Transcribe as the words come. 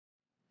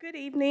Good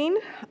evening.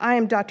 I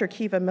am Dr.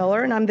 Kiva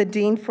Miller, and I'm the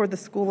Dean for the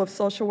School of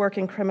Social Work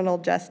and Criminal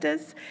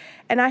Justice,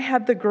 and I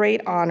have the great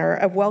honor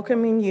of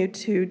welcoming you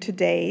to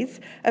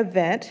today's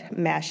event,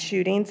 Mass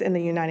Shootings in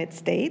the United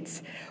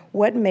States,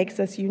 What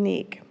Makes Us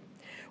Unique.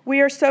 We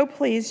are so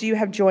pleased you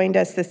have joined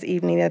us this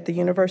evening at the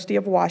University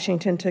of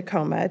Washington,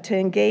 Tacoma to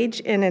engage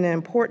in an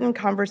important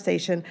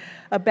conversation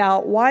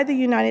about why the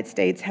United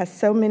States has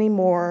so many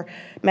more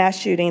mass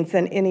shootings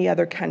than any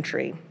other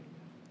country.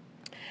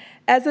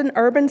 As an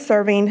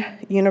urban-serving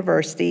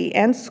university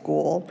and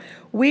school,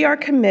 we are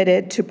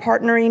committed to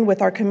partnering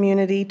with our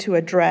community to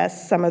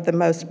address some of the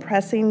most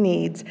pressing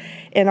needs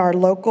in our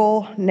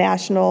local,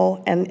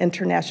 national, and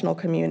international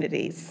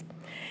communities.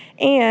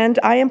 And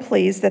I am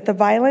pleased that the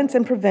Violence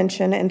and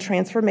Prevention and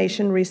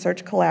Transformation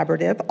Research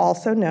Collaborative,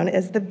 also known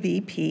as the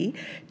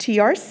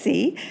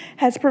VPTRC,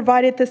 has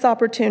provided this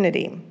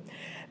opportunity.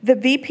 The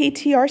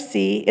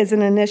VPTRC is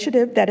an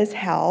initiative that is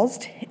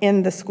housed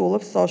in the School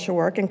of Social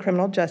Work and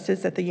Criminal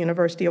Justice at the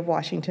University of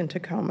Washington,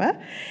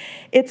 Tacoma.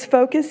 Its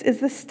focus is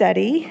the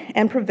study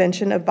and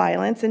prevention of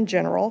violence in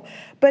general,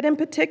 but in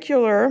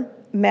particular,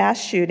 mass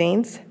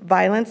shootings,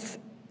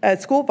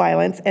 school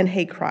violence, and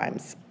hate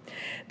crimes.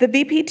 The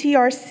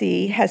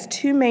VPTRC has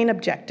two main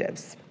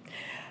objectives: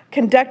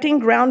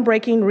 conducting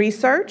groundbreaking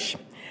research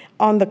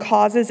on the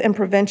causes and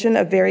prevention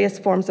of various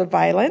forms of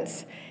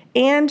violence,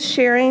 and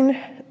sharing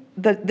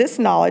this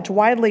knowledge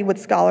widely with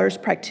scholars,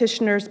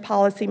 practitioners,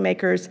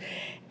 policymakers,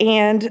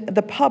 and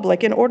the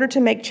public in order to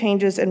make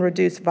changes and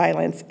reduce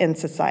violence in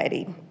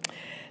society.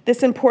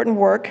 This important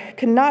work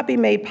cannot be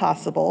made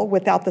possible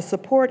without the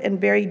support and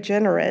very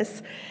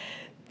generous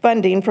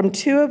funding from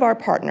two of our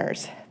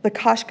partners, the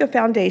Koshka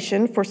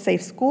Foundation for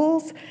Safe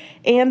Schools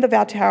and the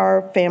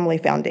Valtower Family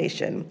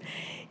Foundation.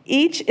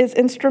 Each is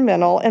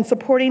instrumental in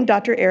supporting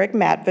Dr. Eric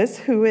Matvis,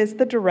 who is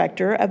the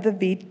director of the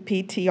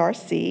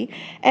VPTRC,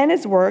 and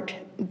his work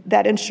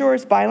that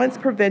ensures violence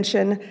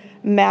prevention,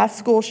 mass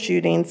school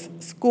shootings,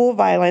 school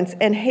violence,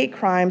 and hate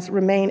crimes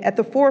remain at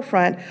the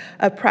forefront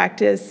of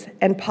practice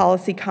and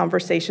policy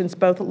conversations,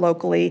 both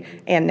locally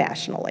and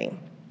nationally.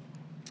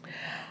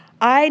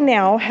 I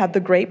now have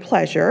the great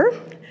pleasure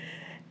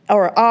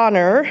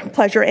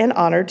and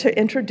honor to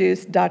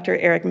introduce Dr.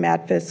 Eric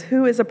Matvis,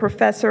 who is a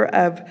professor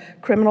of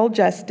criminal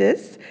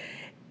justice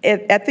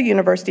at the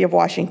University of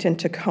Washington,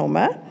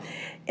 Tacoma,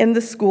 in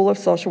the School of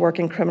Social Work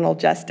and Criminal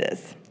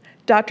Justice.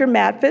 Dr.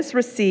 Matvis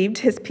received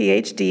his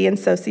PhD in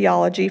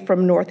sociology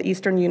from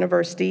Northeastern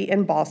University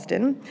in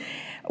Boston,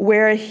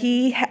 where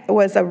he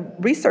was a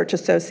research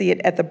associate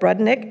at the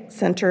Brudnick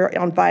Center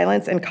on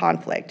Violence and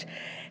Conflict.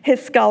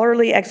 His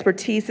scholarly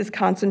expertise is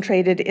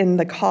concentrated in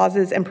the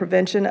causes and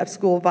prevention of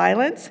school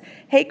violence,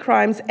 hate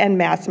crimes, and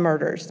mass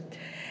murders.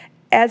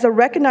 As a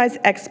recognized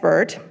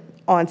expert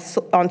on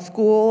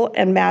school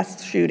and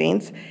mass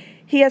shootings,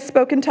 he has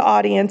spoken to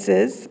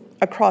audiences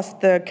across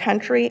the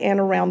country and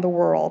around the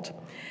world,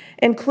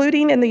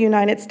 including in the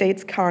United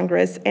States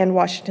Congress and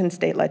Washington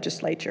State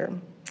Legislature.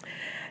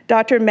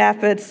 Dr.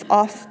 Matvis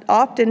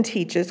often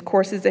teaches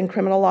courses in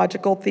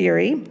criminological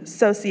theory,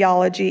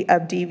 sociology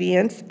of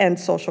deviance and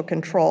social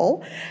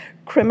control,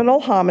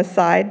 criminal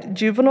homicide,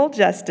 juvenile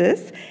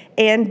justice,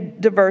 and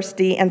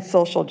diversity and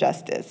social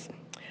justice.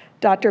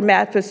 Dr.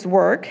 Matvis'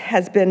 work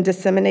has been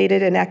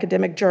disseminated in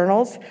academic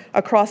journals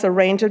across a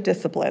range of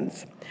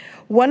disciplines.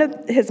 One of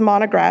his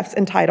monographs,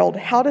 entitled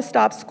How to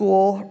Stop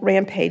School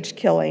Rampage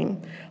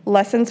Killing: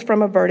 Lessons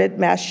from Averted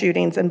Mass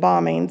Shootings and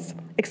Bombings,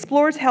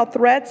 explores how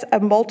threats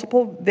of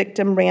multiple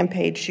victim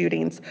rampage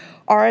shootings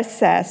are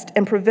assessed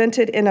and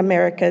prevented in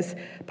America's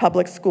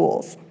public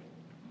schools.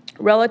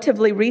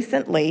 Relatively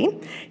recently,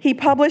 he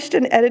published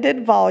an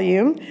edited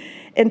volume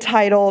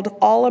entitled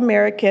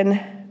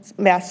All-American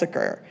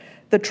Massacre: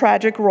 The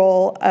Tragic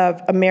Role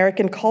of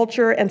American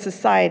Culture and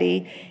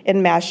Society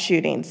in Mass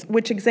Shootings,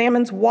 which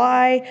examines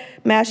why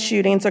mass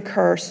shootings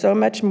occur so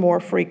much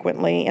more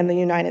frequently in the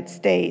United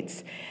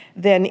States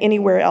than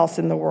anywhere else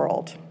in the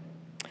world.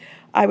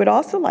 I would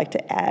also like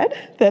to add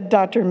that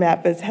Dr.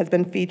 Matvis has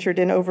been featured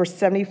in over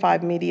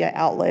 75 media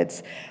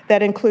outlets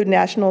that include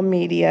national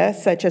media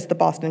such as the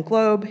Boston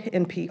Globe,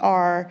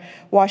 NPR,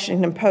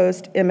 Washington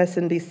Post,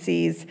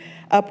 MSNBC's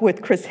Up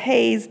with Chris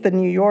Hayes, The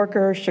New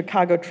Yorker,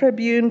 Chicago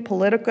Tribune,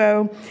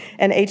 Politico,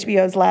 and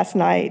HBO's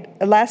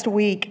Last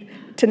Week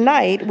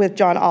Tonight with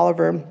John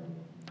Oliver,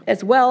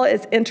 as well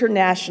as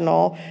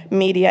international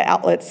media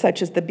outlets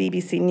such as the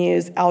BBC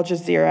News, Al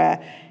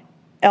Jazeera,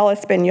 El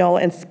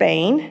Español in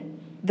Spain,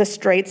 The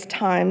Straits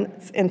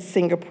Times in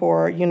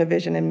Singapore,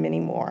 Univision, and many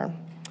more.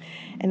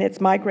 And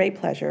it's my great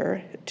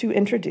pleasure to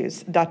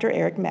introduce Dr.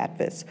 Eric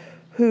Matvis,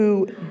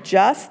 who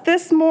just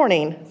this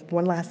morning,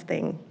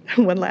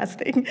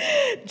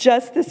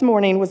 just this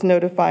morning was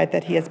notified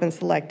that he has been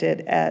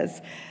selected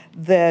as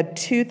the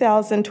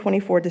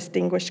 2024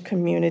 Distinguished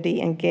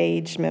Community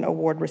Engagement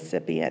Award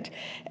recipient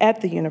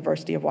at the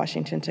University of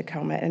Washington,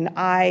 Tacoma. And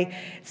I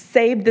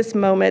saved this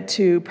moment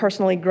to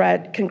personally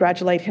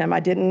congratulate him. I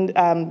didn't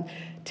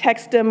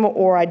text him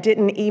or I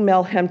didn't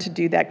email him to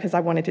do that because I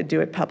wanted to do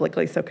it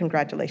publicly. So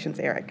congratulations,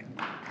 Eric.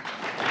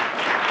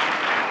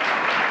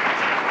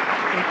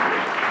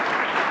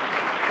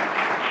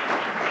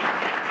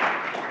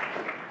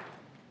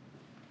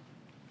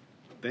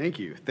 Thank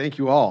you. Thank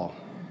you all.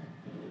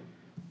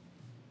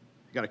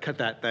 You got to cut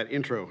that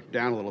intro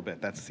down a little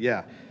bit.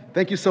 Yeah.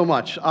 Thank you so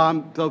much.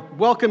 So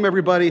welcome,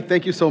 everybody.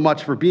 Thank you so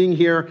much for being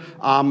here.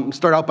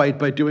 Start out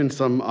by doing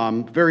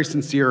some very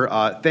sincere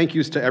thank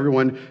yous to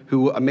everyone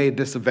who made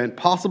this event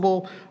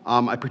possible.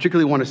 I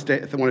particularly want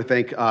to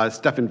thank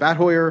Stefan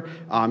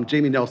Vathoyer,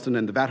 Jamie Nelson,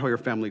 and the Vathoyer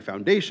Family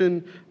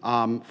Foundation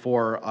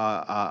for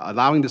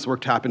allowing this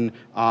work to happen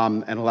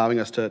and allowing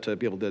us to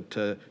be able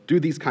to do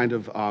these kind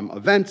of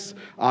events,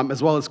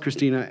 as well as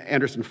Christina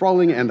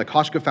Anderson-Froling and the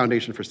Koshka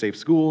Foundation for Safe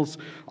Schools,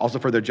 also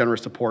for their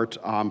generous support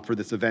for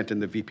this event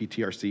and the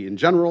VPTRC in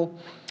general.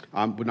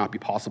 Would not be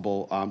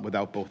possible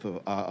without both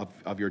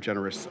of your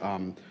generous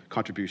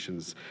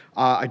contributions.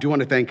 I do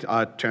want to thank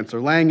Chancellor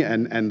Lang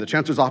and the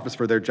Chancellor's Office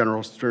for their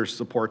generous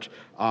support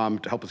to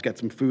help us get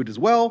some food as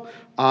well.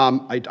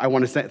 I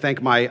want to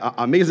thank my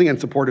amazing and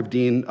supportive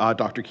Dean,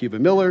 Dr. Kiva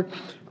Miller,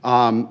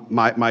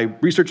 my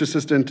research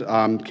assistant,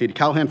 Katie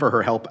Callahan, for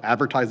her help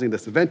advertising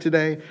this event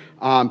today.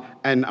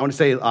 And I want to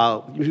say, you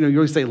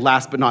always say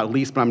last but not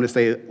least, but I'm going to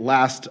say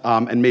last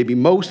and maybe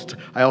most.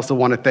 I also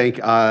want to thank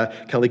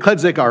Kelly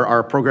Kledzik,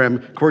 our program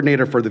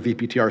coordinator for the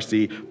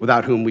VPTRC,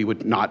 without whom we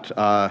would not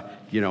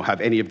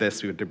have any of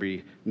this. There would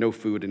be no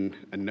food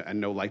and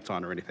no lights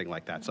on or anything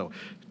like that. So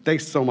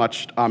thanks so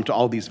much to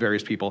all these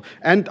various people.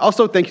 And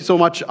also thank you so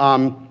much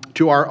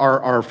to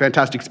our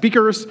fantastic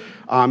speakers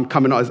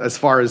coming as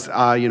far as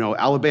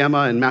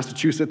Alabama and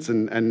Massachusetts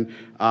and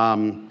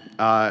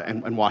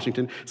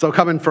Washington. So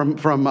coming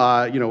from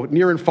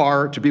near and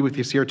far to be with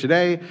us here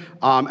today.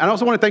 And I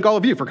also want to thank all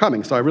of you for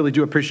coming. So I really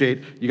do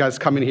appreciate you guys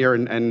coming here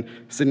and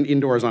sitting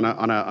indoors on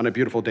a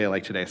beautiful day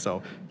like today.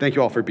 So thank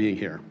you all for being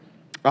here.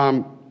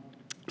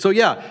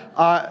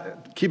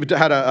 Kiva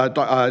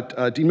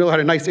had Dean Miller had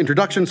a nice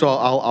introduction, so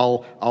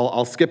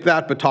I'll skip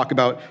that, but talk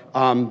about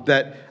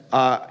that.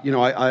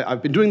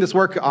 I've been doing this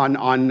work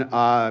on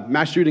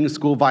mass shootings,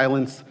 school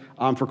violence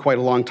for quite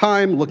a long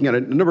time, looking at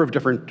a number of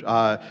different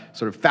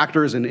sort of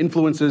factors and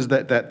influences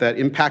that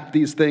impact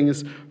these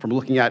things, from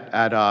looking at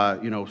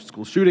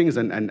school shootings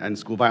and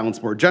school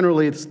violence more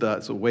generally. It's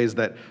the ways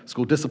that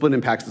school discipline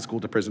impacts the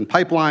school-to-prison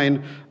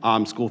pipeline,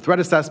 school threat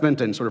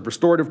assessment and sort of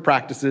restorative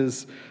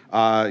practices,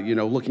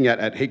 looking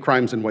at hate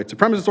crimes and white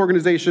supremacist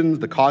organizations,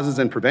 the causes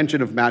and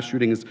prevention of mass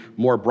shootings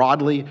more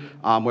broadly,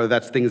 whether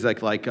that's things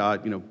like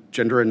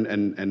gender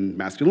and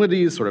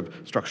masculinity, sort of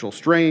structural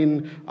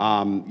strain,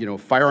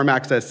 firearm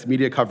access,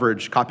 media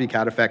coverage,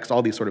 copycat effects,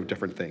 all these sort of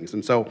different things.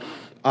 And so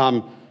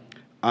I'm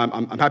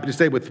happy to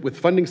say with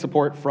funding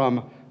support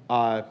from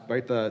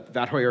the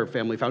Vathoyer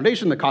Family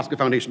Foundation, the Koshka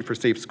Foundation for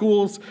Safe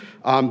Schools,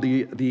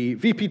 the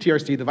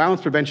VPTRC, the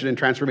Violence Prevention and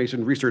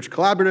Transformation Research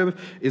Collaborative,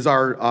 is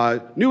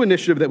our new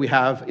initiative that we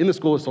have in the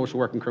School of Social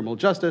Work and Criminal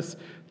Justice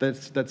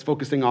that's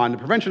focusing on the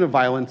prevention of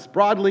violence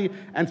broadly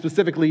and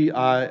specifically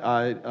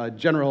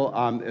general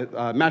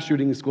mass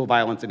shootings, school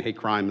violence, and hate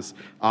crimes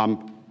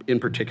in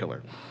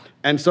particular.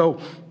 And so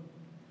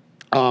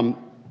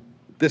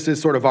this is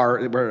sort of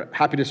we're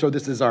happy to show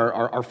this is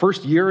our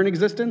first year in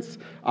existence,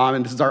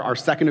 and this is our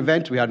second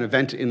event. We had an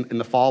event in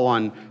the fall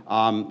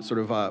on sort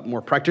of a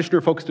more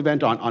practitioner-focused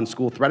event on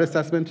school threat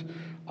assessment,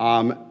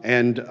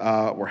 and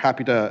we're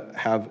happy to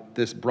have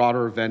this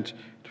broader event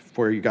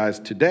for you guys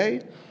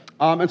today.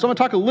 And so I'm gonna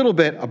talk a little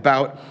bit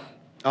about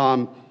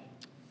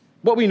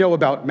what we know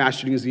about mass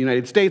shootings in the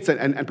United States,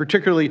 and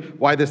particularly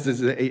why this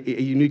is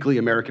a uniquely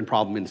American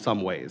problem in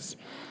some ways.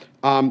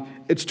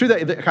 It's true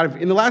that kind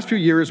of in the last few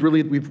years,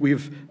 really,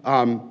 we've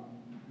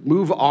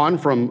moved on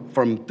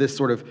from this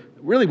sort of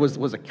really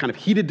was a kind of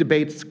heated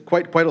debates,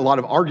 quite a lot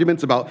of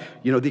arguments about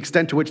the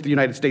extent to which the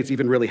United States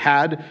even really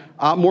had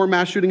more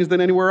mass shootings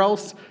than anywhere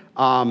else,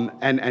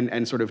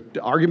 and sort of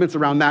arguments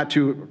around that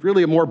to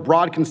really a more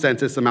broad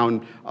consensus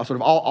among sort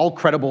of all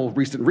credible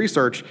recent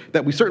research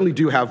that we certainly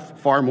do have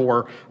far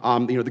more,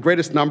 the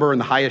greatest number and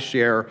the highest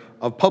share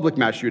of public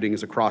mass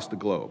shootings across the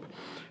globe.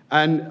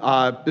 And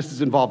this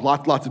has involved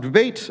lots of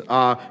debate,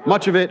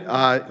 much of it,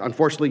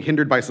 unfortunately,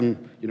 hindered by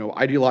some,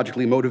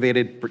 ideologically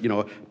motivated,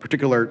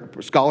 particular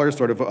scholars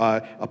sort of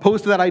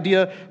opposed to that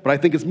idea. But I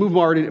think it's moved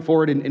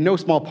forward in no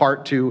small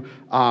part to,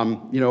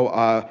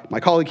 my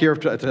colleague here,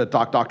 to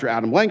Dr.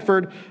 Adam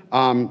Lankford,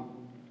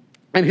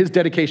 and his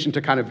dedication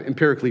to kind of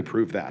empirically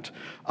prove that.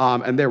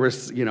 And there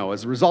was,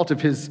 as a result of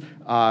his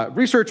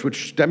research,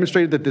 which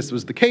demonstrated that this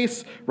was the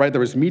case, right, there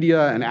was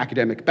media and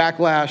academic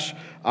backlash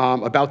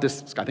about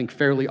this, I think,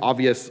 fairly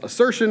obvious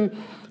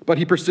assertion, but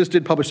he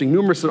persisted, publishing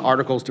numerous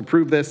articles to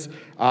prove this,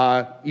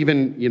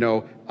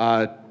 even,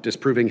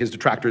 disproving his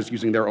detractors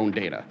using their own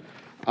data.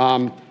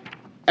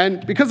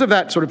 And because of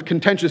that sort of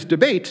contentious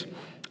debate,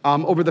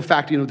 over the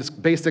fact, this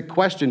basic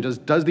question,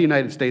 does the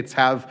United States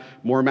have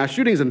more mass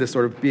shootings, and this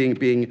sort of being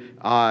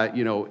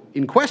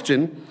in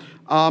question,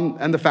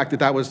 and the fact that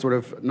that was sort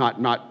of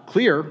not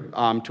clear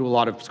to a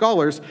lot of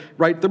scholars,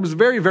 right? There was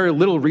very, very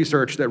little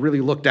research that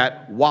really looked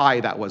at why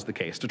that was the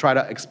case, to try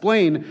to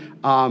explain,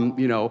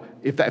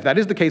 if that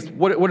is the case,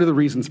 what are the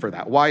reasons for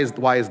that? Why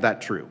is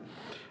that true?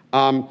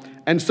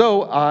 And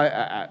so,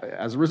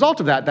 as a result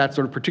of that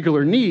sort of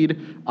particular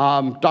need,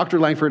 Dr.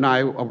 Lankford and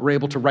I were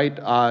able to write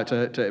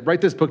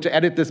this book, to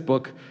edit this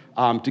book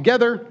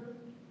together,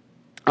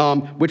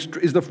 which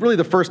is really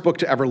the first book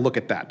to ever look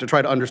at that, to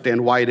try to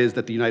understand why it is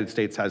that the United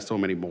States has so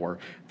many more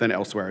than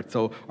elsewhere.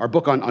 So our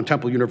book on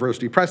Temple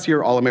University Press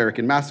here,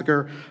 All-American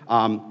Massacre,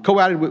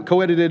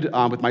 co-edited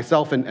with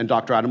myself and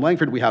Dr. Adam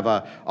Lankford. We have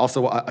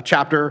also a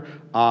chapter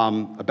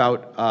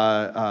about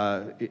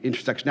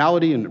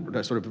intersectionality and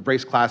the sort of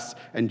race, class,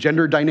 and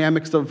gender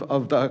dynamics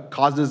of the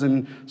causes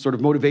and sort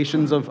of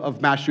motivations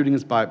of mass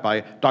shootings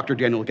by Dr.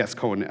 Daniel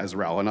Gascon as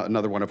well,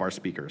 another one of our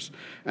speakers.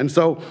 And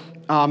so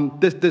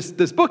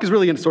this book is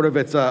really it's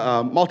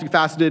a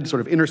multifaceted,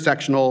 sort of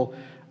intersectional,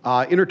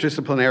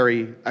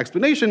 interdisciplinary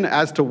explanation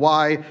as to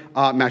why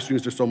mass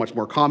shootings are so much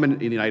more common in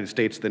the United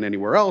States than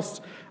anywhere else.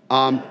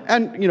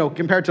 And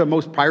compared to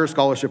most prior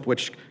scholarship,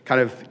 which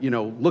kind of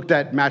looked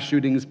at mass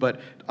shootings, but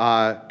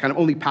kind of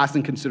only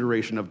passing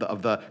consideration of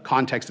the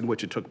context in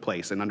which it took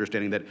place, and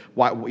understanding that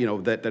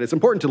that it's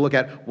important to look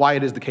at why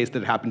it is the case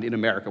that it happened in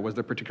America. Was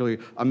there particularly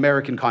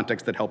American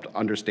context that helped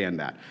understand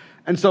that?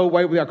 And so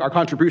our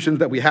contributions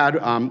that we had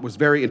was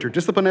very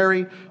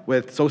interdisciplinary,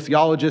 with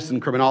sociologists and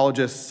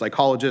criminologists,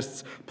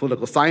 psychologists,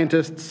 political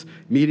scientists,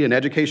 media and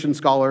education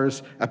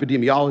scholars,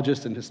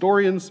 epidemiologists, and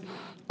historians.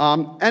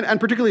 And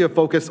particularly a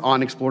focus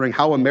on exploring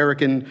how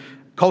American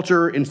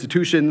culture,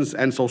 institutions,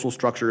 and social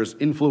structures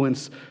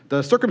influence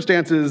the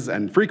circumstances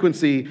and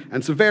frequency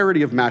and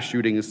severity of mass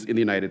shootings in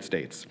the United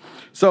States.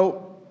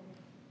 So,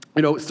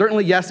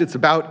 certainly, yes, it's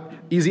about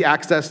easy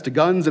access to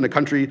guns in a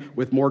country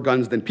with more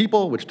guns than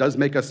people, which does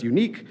make us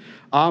unique.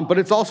 But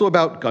it's also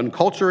about gun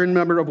culture in a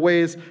number of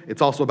ways.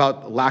 It's also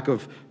about lack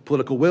of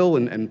political will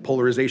and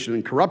polarization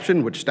and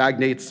corruption, which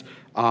stagnates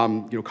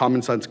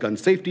common sense gun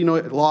safety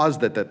laws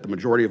that the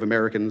majority of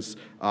Americans,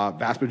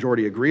 vast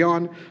majority, agree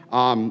on.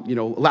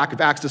 Lack of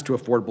access to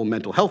affordable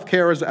mental health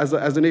care as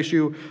an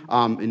issue.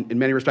 In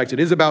many respects, it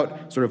is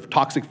about sort of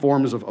toxic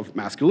forms of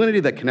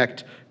masculinity that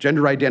connect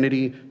gender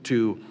identity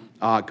to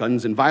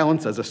guns and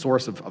violence as a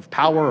source of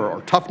power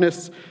or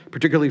toughness,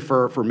 particularly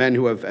for men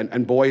who have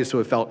and boys who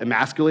have felt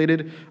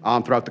emasculated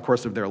throughout the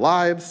course of their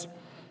lives.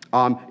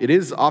 It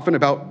is often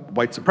about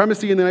white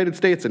supremacy in the United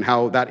States and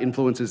how that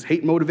influences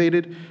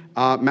hate-motivated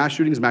mass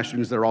shootings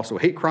that are also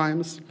hate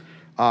crimes.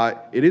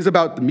 It is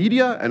about the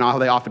media and how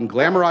they often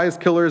glamorize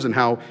killers, and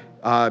how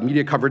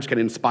media coverage can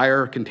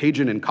inspire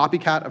contagion and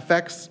copycat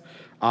effects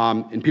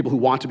in people who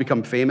want to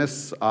become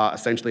famous,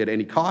 essentially at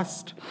any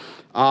cost.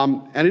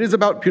 And it is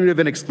about punitive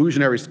and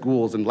exclusionary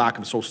schools and lack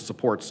of social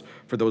supports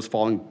for those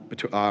falling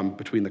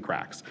between the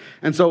cracks.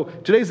 And so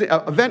today's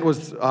event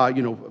was,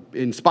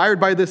 inspired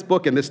by this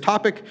book and this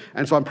topic,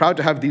 and so I'm proud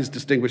to have these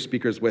distinguished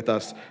speakers with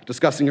us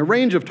discussing a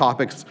range of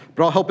topics,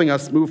 but all helping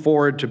us move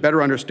forward to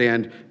better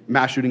understand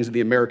mass shootings in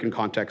the American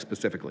context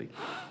specifically.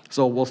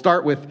 So we'll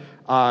start with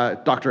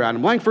Dr.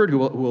 Adam Lankford, who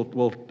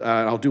will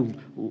I'll do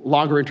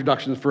longer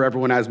introductions for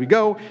everyone as we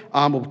go.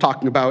 We'll be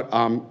talking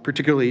about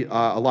particularly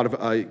a lot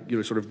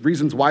of sort of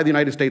reasons why the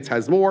United States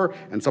has more,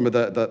 and some of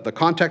the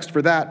context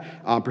for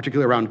that,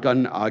 particularly around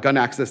gun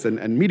access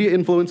and media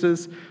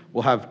influences.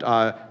 We'll have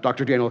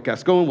Dr. Daniel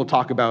Gascon. We'll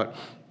talk about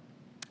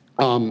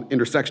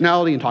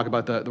intersectionality and talk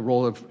about the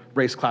role of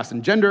race, class,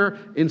 and gender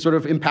in sort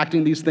of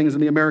impacting these things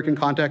in the American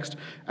context.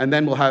 And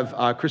then we'll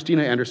have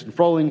Christina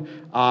Anderson-Froling,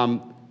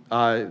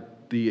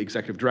 the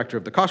executive director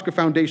of the Koshka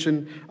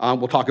Foundation.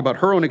 We'll talk about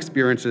her own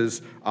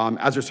experiences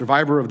as a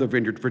survivor of the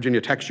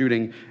Virginia Tech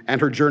shooting and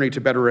her journey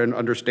to better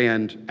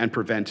understand and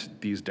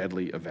prevent these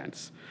deadly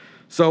events.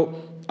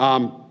 So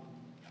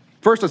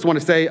first, I just want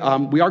to say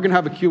we are going to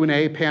have a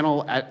Q&A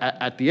panel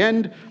at the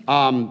end.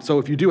 So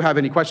if you do have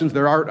any questions,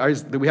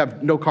 we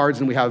have note cards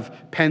and we have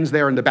pens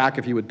there in the back.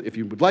 If you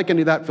would like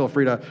any of that, feel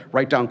free to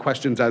write down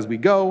questions as we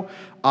go.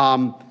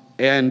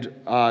 And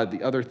the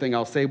other thing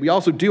I'll say, we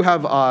also do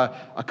have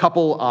a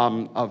couple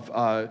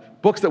of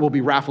books that we'll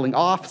be raffling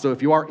off. So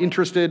if you are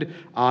interested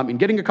in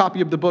getting a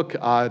copy of the book,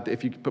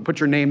 if you put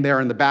your name there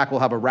in the back, we'll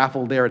have a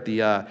raffle there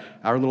at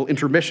our little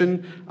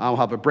intermission. We'll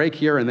have a break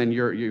here, and then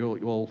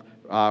we'll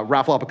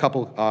raffle up a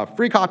couple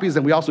free copies.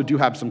 And we also do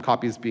have some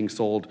copies being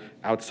sold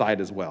outside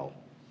as well.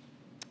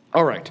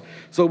 All right,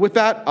 so with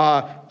that,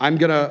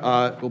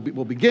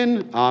 we'll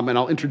begin, and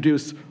I'll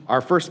introduce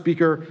our first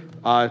speaker,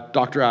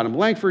 Dr. Adam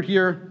Lankford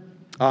here,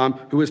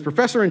 who is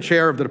professor and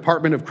chair of the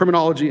Department of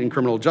Criminology and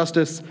Criminal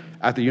Justice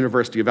at the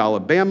University of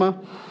Alabama.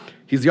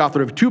 He's the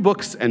author of 2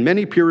 books and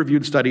many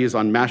peer-reviewed studies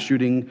on mass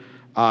shooting,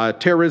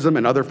 terrorism,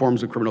 and other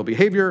forms of criminal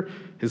behavior.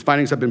 His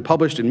findings have been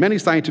published in many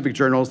scientific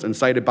journals and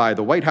cited by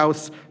the White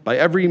House, by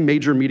every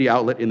major media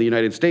outlet in the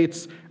United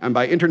States, and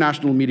by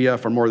international media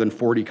from more than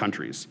 40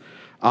 countries.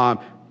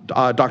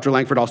 Dr.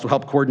 Lankford also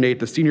helped coordinate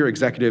the Senior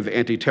Executive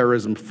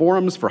Anti-Terrorism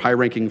Forums for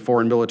high-ranking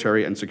foreign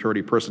military and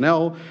security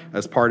personnel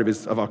as part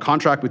of a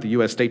contract with the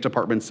U.S. State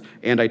Department's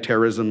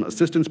Anti-Terrorism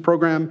Assistance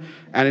Program.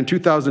 And in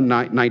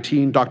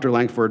 2019, Dr.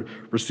 Lankford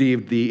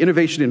received the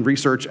Innovation in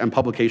Research and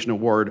Publication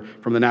Award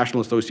from the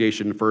National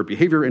Association for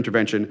Behavior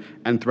Intervention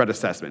and Threat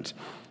Assessment.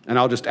 And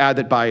I'll just add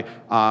that by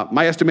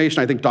my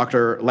estimation, I think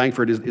Dr.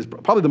 Lankford is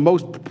probably the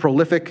most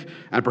prolific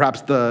and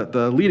perhaps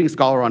the leading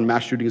scholar on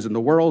mass shootings in the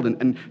world,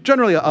 and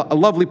generally a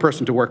lovely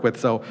person to work with.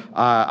 So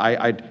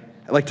I'd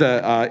like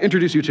to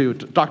introduce you to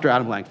Dr.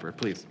 Adam Lankford,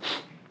 please.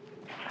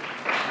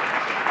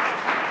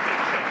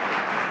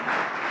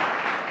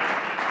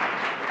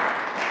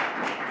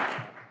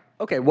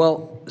 Okay,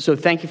 well, so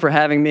thank you for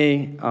having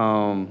me.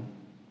 I'm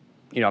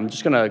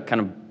just going to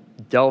kind of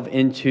delve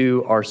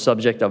into our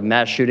subject of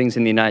mass shootings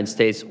in the United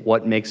States,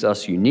 what makes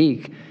us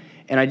unique.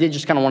 And I did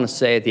just kind of want to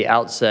say at the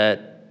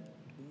outset,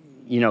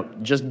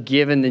 just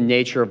given the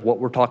nature of what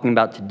we're talking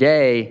about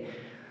today,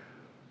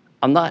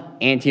 I'm not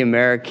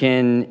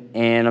anti-American,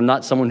 and I'm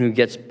not someone who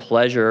gets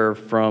pleasure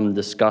from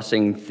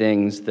discussing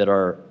things that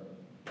are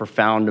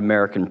profound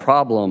American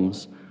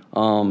problems.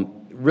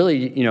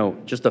 Really,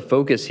 just the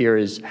focus here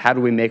is how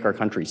do we make our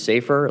country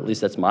safer? At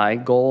least that's my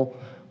goal.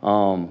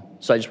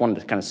 So I just wanted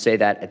to kind of say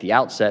that at the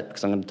outset,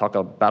 because I'm going to talk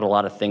about a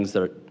lot of things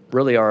that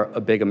really are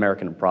a big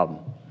American problem.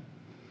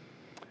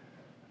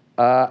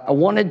 I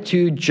wanted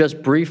to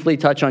just briefly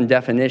touch on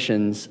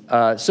definitions.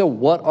 So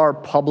what are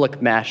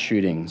public mass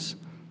shootings?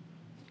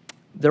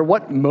 They're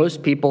what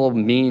most people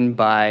mean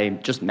by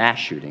just mass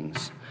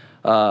shootings.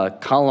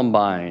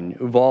 Columbine,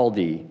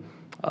 Uvalde,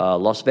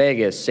 Las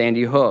Vegas,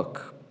 Sandy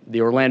Hook,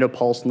 the Orlando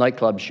Pulse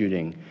nightclub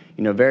shooting,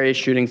 various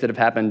shootings that have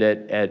happened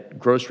at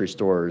grocery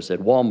stores, at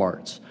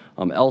Walmarts,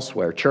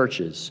 elsewhere,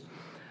 churches.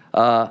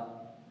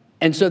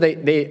 And so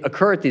they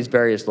occur at these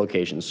various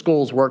locations: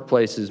 schools,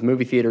 workplaces,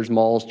 movie theaters,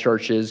 malls,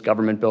 churches,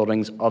 government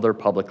buildings, other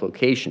public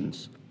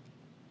locations.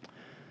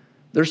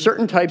 There's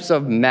certain types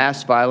of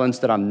mass violence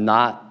that I'm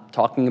not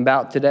talking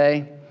about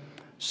today.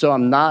 So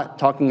I'm not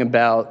talking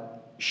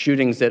about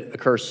shootings that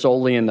occur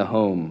solely in the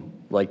home,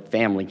 like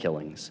family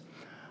killings,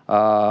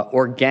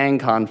 or gang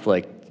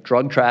conflict,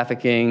 drug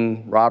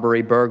trafficking,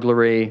 robbery,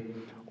 burglary,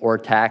 or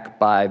attack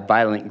by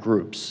violent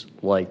groups,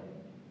 like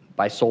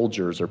by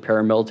soldiers or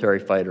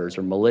paramilitary fighters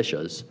or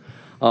militias.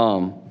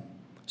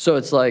 So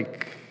it's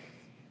like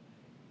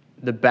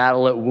the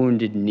battle at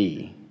Wounded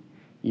Knee,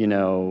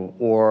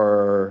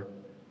 or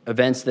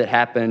events that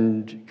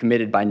happened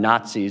committed by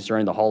Nazis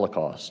during the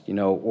Holocaust,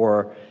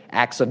 or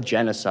acts of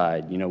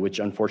genocide, which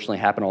unfortunately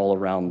happen all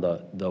around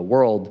the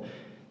world.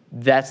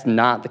 That's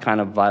not the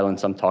kind of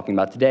violence I'm talking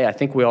about today. I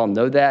think we all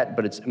know that,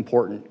 but it's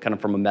important kind of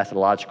from a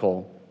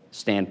methodological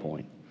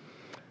standpoint.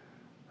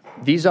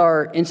 These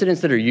are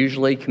incidents that are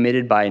usually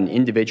committed by an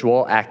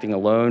individual acting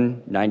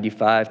alone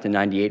 95 to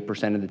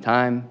 98% of the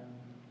time.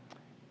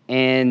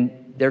 And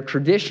they're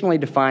traditionally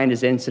defined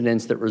as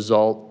incidents that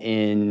result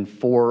in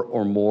 4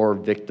 or more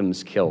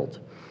victims killed.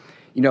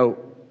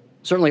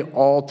 Certainly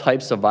all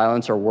types of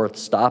violence are worth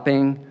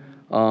stopping,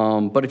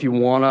 but if you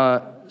want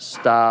to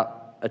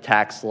stop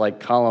attacks like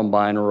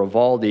Columbine or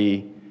Uvalde,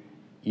 you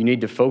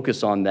need to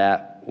focus on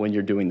that when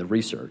you're doing the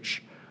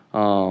research.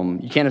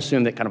 You can't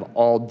assume that kind of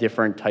all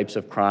different types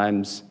of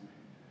crimes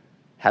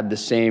have the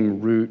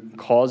same root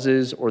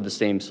causes or the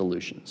same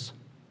solutions.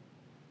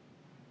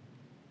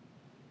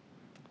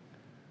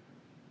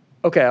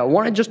 Okay, I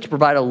wanted just to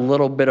provide a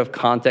little bit of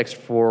context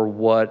for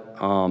what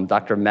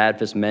Dr.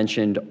 Madfis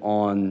mentioned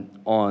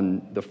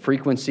on the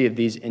frequency of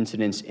these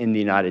incidents in the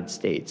United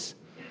States.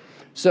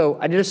 So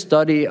I did a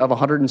study of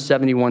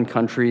 171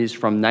 countries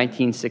from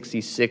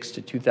 1966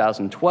 to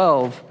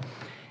 2012,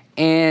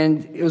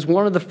 and it was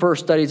one of the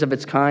first studies of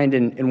its kind,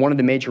 and one of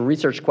the major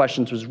research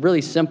questions was really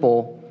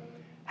simple: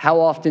 how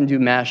often do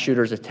mass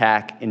shooters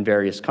attack in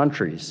various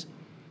countries?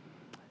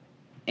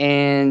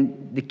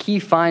 And the key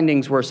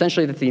findings were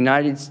essentially that the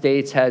United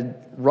States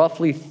had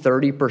roughly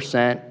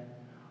 30%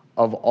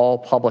 of all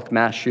public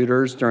mass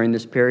shooters during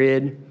this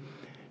period,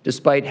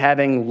 despite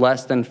having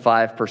less than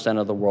 5%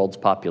 of the world's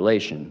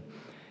population.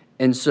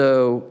 And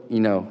so,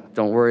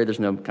 don't worry, there's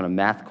no kind of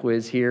math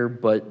quiz here,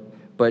 but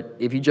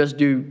if you just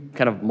do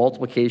kind of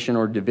multiplication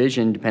or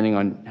division, depending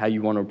on how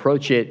you want to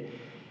approach it,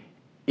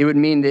 it would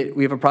mean that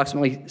we have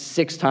approximately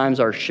 6 times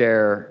our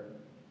share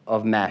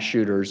of mass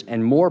shooters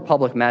and more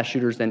public mass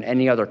shooters than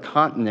any other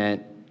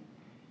continent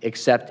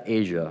except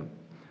Asia.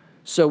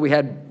 So we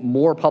had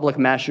more public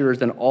mass shooters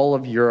than all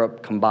of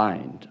Europe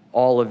combined,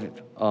 all of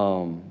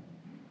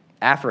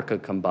Africa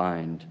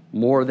combined,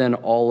 more than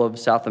all of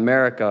South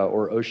America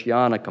or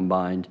Oceania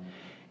combined.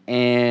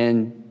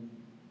 And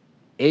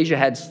Asia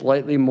had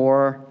slightly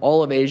more,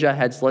 all of Asia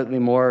had slightly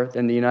more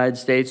than the United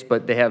States,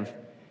 but they have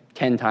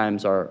 10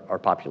 times our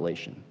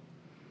population.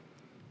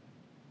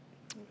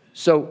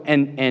 So,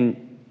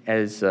 and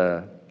as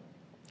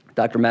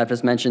Dr.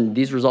 Madfis mentioned,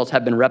 these results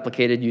have been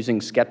replicated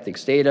using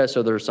skeptics data.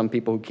 So there are some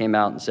people who came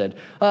out and said,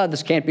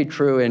 this can't be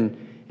true.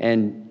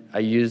 And I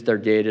used their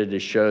data to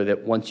show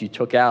that once you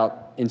took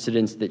out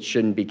incidents that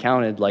shouldn't be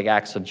counted, like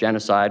acts of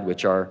genocide,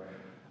 which are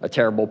a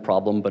terrible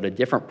problem, but a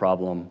different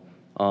problem.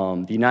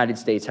 The United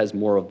States has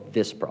more of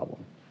this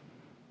problem.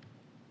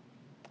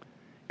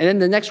 And then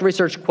the next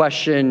research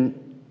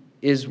question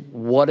is,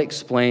 what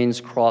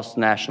explains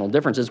cross-national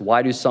differences?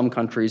 Why do some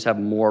countries have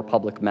more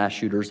public mass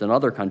shooters than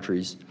other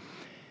countries?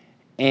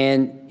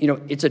 And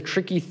it's a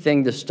tricky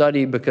thing to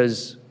study,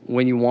 because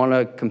when you want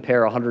to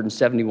compare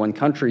 171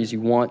 countries, you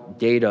want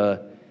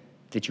data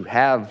that you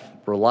have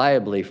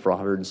reliably for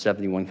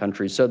 171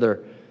 countries. So there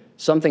are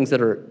some things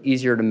that are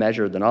easier to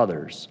measure than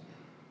others.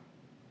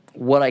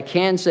 What I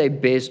can say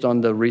based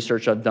on the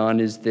research I've done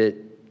is that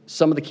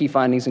some of the key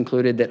findings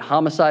included that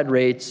homicide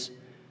rates,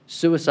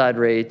 suicide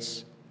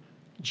rates,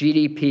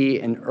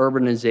 GDP, and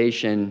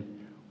urbanization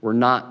were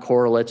not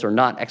correlates or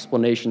not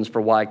explanations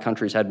for why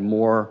countries had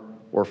more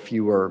or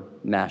fewer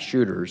mass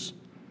shooters.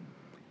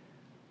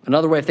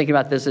 Another way of thinking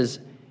about this is,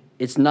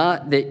 it's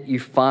not that you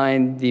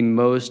find the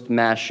most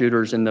mass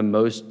shooters in the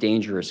most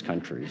dangerous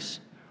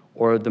countries,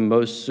 or the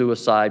most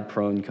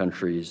suicide-prone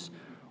countries,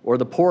 or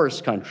the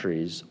poorest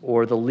countries,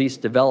 or the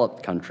least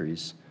developed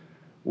countries.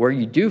 Where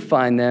you do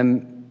find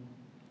them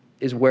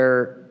is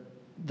where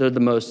they're the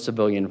most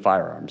civilian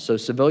firearms. So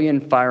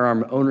civilian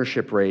firearm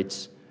ownership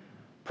rates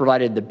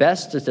provided the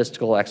best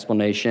statistical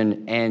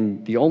explanation,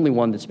 and the only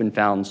one that's been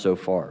found so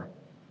far.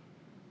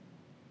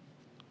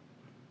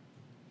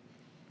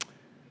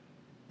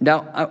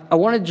 Now, I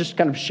want to just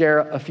kind of share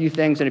a few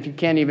things, and if you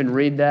can't even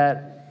read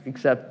that,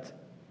 except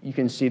you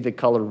can see the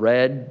color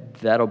red,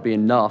 that'll be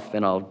enough,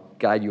 and I'll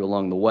guide you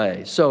along the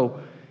way. So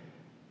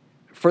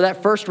for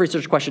that first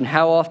research question,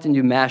 how often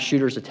do mass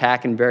shooters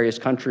attack in various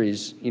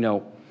countries?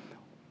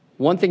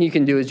 One thing you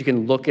can do is you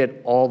can look at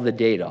all the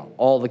data,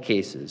 all the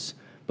cases,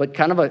 but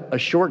kind of a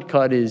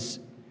shortcut is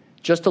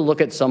just to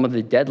look at some of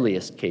the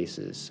deadliest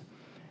cases.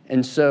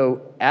 And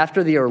so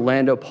after the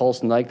Orlando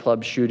Pulse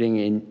nightclub shooting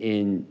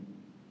in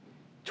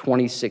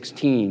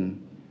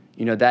 2016,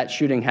 that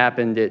shooting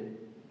happened, it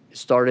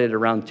started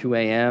around 2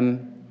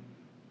 a.m.,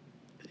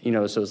 so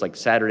it was like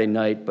Saturday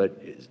night, but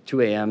it's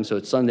 2 a.m., so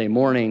it's Sunday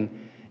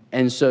morning.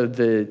 And so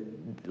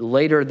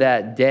later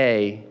that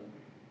day,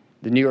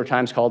 the New York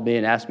Times called me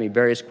and asked me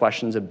various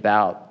questions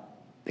about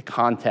the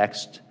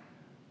context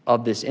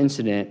of this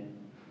incident.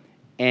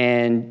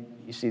 And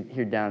you see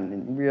here down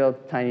in real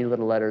tiny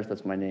little letters,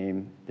 that's my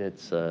name.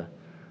 That's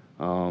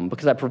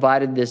because I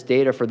provided this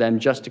data for them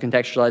just to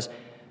contextualize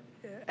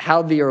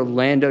how the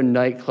Orlando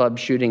nightclub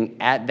shooting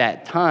at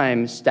that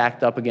time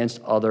stacked up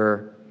against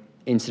other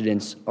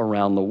incidents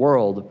around the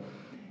world.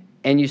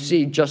 And you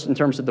see, just in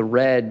terms of the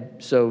red,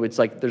 so it's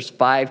like there's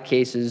 5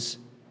 cases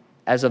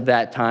as of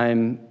that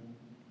time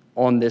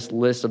on this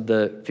list of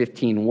the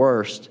 15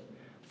 worst.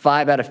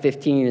 5 out of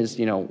 15 is,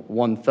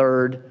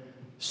 1/3.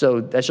 So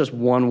that's just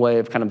one way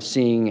of kind of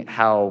seeing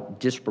how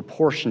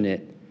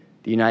disproportionate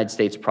the United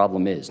States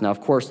problem is. Now, of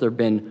course, there have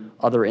been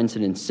other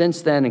incidents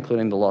since then,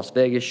 including the Las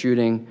Vegas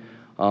shooting,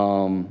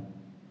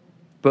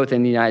 both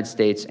in the United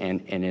States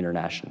and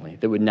internationally,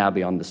 that would now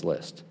be on this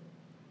list.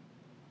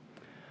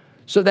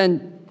 So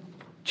then,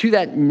 to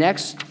that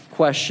next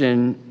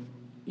question,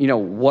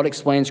 what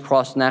explains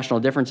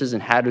cross-national differences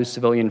and how do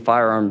civilian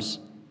firearms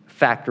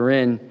factor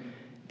in?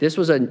 This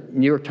was a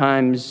New York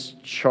Times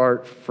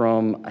chart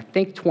from, I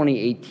think,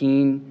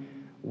 2018,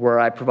 where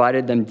I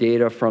provided them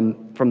data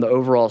from the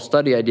overall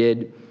study I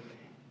did,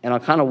 and I'll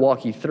kind of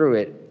walk you through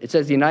it. It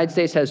says the United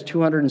States has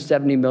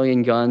 270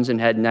 million guns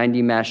and had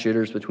 90 mass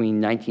shooters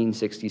between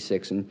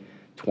 1966 and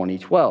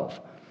 2012.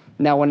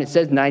 Now, when it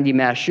says 90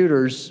 mass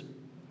shooters,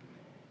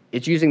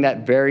 it's using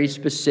that very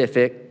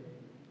specific,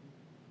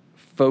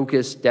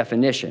 focused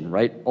definition,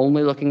 right?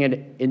 Only looking at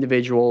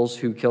individuals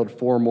who killed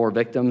 4 or more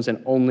victims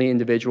and only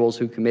individuals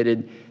who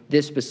committed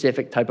this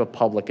specific type of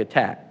public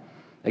attack.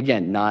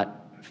 Again,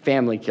 not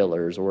family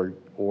killers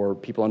or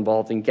people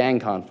involved in gang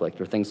conflict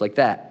or things like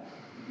that.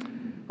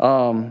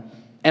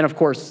 And of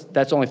course,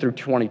 that's only through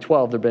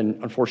 2012. There have been,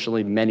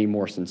 unfortunately, many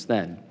more since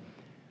then.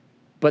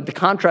 But the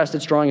contrast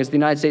it's drawing is the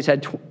United States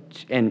had,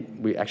 and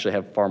we actually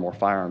have far more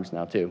firearms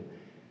now too.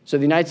 So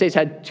the United States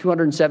had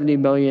 270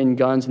 million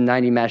guns and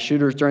 90 mass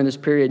shooters during this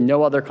period.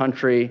 No other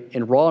country,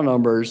 in raw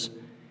numbers,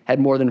 had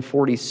more than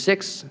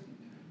 46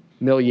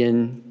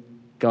 million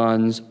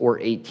guns or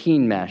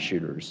 18 mass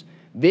shooters.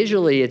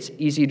 Visually, it's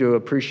easy to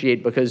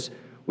appreciate because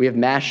we have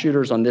mass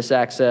shooters on this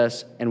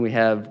axis and we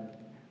have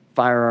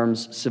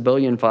firearms,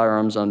 civilian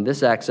firearms on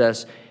this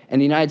axis.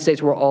 And the United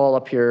States, we're all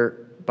up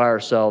here by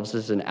ourselves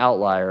as an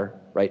outlier,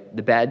 right?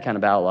 The bad kind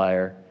of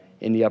outlier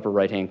in the upper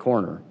right-hand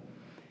corner.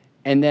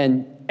 And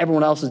then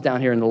everyone else is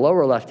down here in the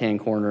lower left-hand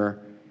corner.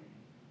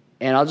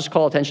 And I'll just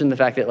call attention to the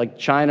fact that like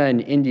China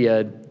and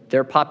India,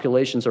 their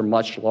populations are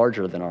much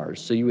larger than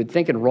ours. So you would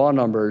think in raw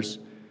numbers,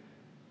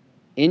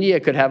 India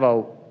could have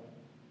a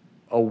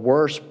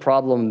worse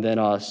problem than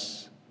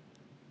us.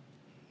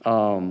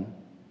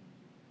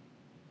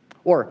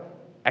 Or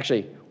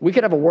actually, we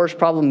could have a worse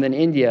problem than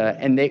India,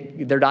 and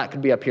their dot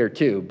could be up here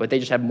too, but they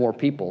just have more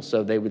people,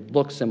 so they would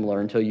look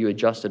similar until you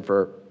adjusted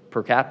for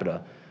per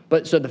capita.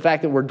 But so the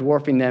fact that we're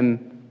dwarfing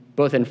them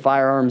both in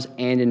firearms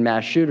and in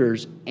mass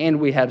shooters, and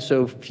we have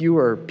so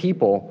fewer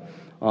people,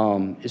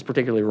 is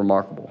particularly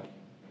remarkable.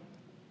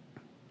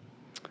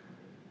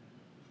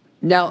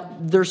 Now,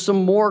 there's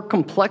some more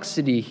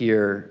complexity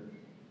here,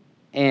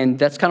 and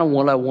that's kind of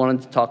what I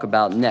wanted to talk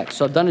about next.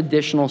 So I've done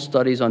additional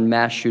studies on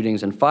mass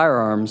shootings and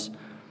firearms,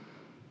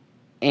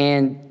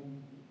 and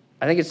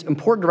I think it's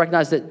important to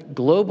recognize that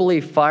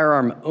globally,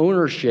 firearm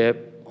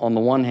ownership on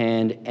the one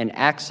hand and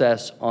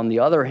access on the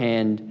other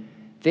hand,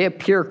 they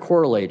appear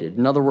correlated.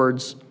 In other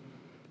words,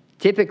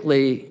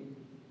 typically,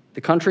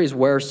 the countries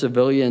where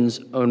civilians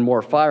own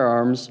more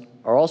firearms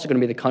are also going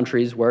to be the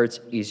countries where it's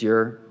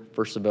easier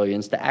for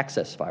civilians to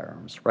access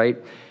firearms, right?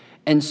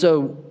 And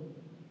so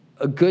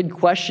a good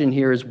question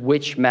here is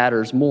which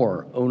matters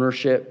more,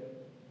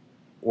 ownership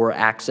or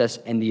access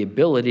and the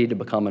ability to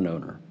become an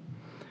owner?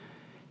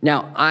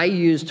 Now, I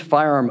used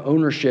firearm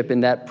ownership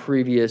in that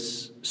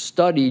previous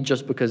study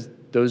just because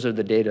those are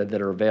the data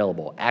that are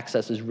available.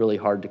 Access is really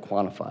hard to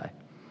quantify.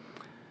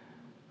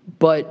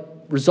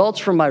 But results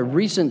from my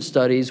recent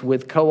studies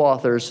with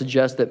co-authors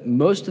suggest that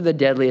most of the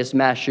deadliest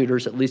mass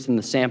shooters, at least in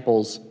the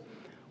samples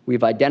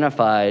we've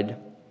identified,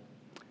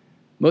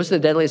 most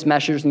of the deadliest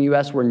mass shooters in the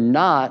US were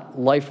not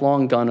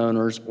lifelong gun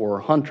owners or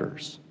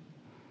hunters.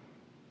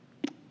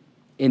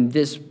 In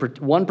this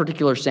one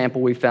particular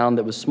sample we found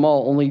that was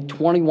small, only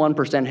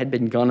 21% had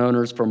been gun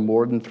owners for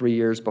more than 3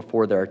 years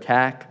before their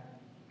attack.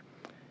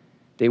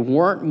 They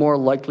weren't more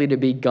likely to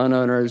be gun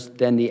owners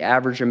than the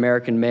average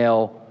American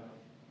male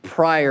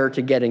prior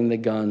to getting the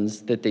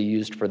guns that they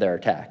used for their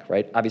attack,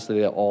 right? Obviously,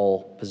 they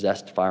all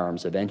possessed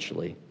firearms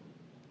eventually.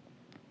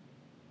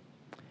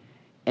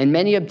 And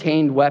many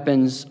obtained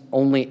weapons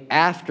only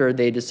after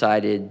they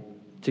decided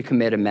to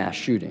commit a mass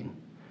shooting.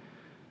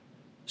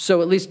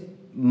 So at least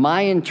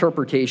my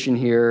interpretation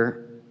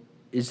here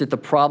is that the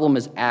problem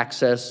is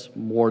access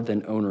more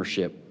than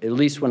ownership, at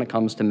least when it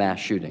comes to mass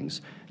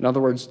shootings. In other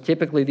words,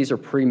 typically these are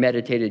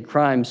premeditated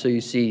crimes, so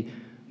you see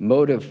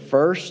motive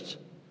first,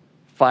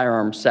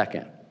 firearm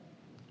second.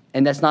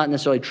 And that's not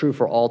necessarily true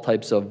for all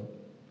types of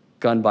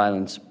gun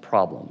violence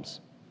problems.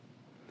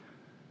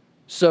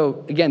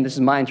 So again, this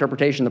is my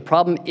interpretation. The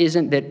problem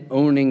isn't that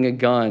owning a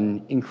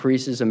gun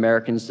increases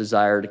Americans'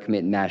 desire to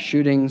commit mass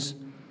shootings.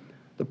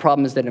 The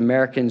problem is that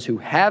Americans who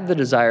have the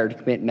desire to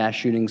commit mass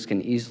shootings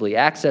can easily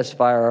access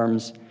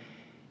firearms,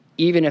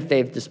 even if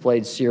they've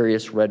displayed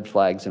serious red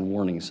flags and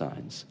warning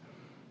signs.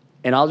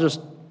 And I'll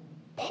just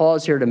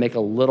pause here to make a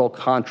little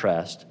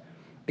contrast.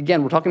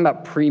 Again, we're talking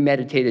about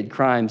premeditated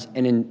crimes,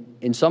 and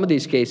in some of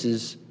these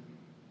cases,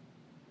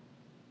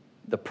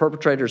 the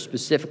perpetrators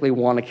specifically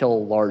want to kill a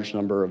large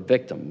number of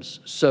victims.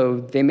 So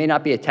they may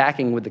not be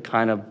attacking with the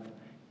kind of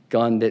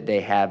gun that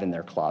they have in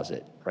their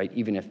closet, right,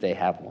 even if they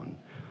have one.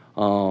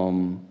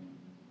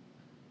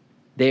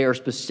 They are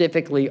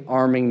specifically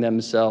arming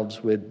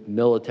themselves with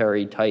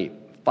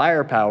military-type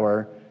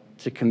firepower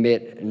to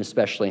commit an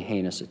especially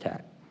heinous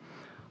attack.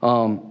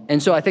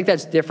 And so I think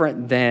that's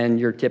different than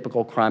your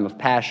typical crime of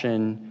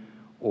passion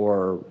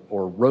or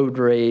road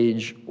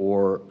rage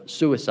or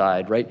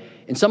suicide, right?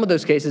 In some of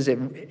those cases,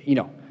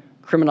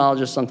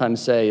 criminologists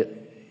sometimes say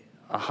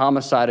a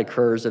homicide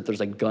occurs if there's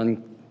a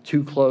gun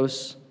too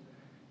close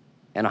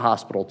and a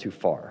hospital too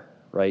far,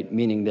 right?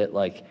 Meaning that,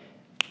 like,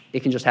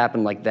 it can just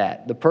happen like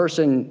that. The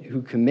person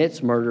who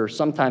commits murder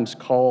sometimes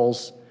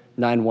calls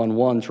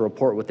 911 to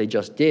report what they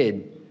just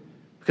did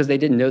because they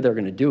didn't know they were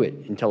going to do it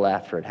until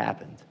after it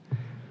happened.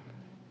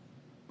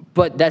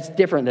 But that's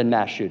different than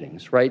mass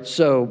shootings, right?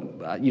 So,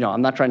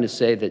 I'm not trying to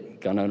say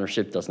that gun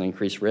ownership doesn't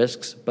increase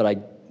risks,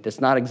 but that's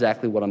not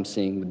exactly what I'm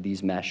seeing with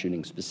these mass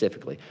shootings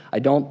specifically. I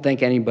don't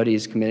think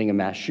anybody's committing a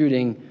mass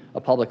shooting,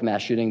 a public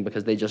mass shooting,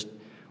 because they just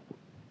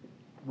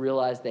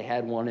realized they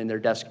had one in their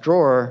desk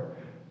drawer,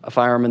 a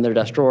firearm in their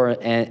desk drawer,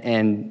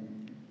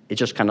 and it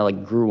just kind of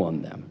like grew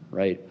on them,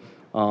 right?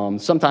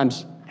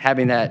 Sometimes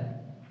having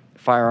that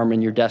firearm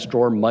in your desk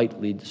drawer might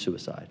lead to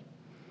suicide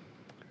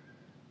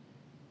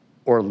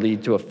or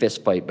lead to a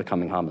fist fight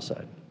becoming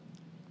homicide.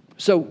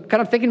 So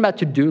kind of thinking about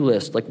to-do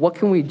list, like what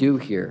can we do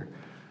here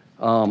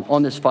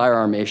on this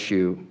firearm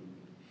issue?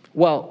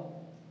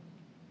 Well,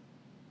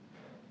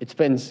 it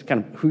depends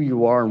kind of who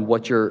you are and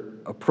what your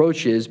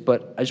approach is,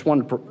 but I just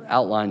wanted to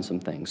outline some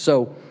things.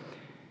 So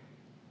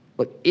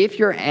look, if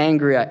you're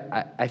angry,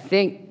 I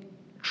think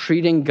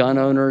treating gun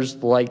owners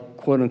like,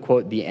 quote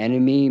unquote, the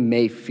enemy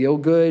may feel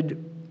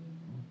good,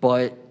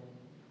 but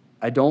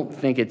I don't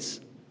think it's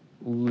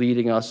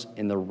leading us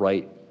in the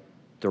right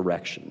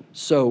direction.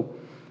 So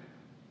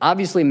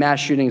obviously mass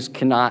shootings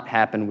cannot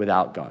happen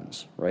without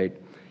guns, right?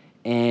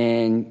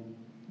 And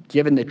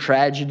given the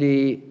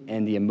tragedy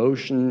and the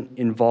emotion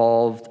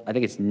involved, I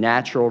think it's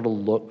natural to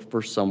look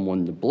for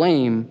someone to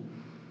blame.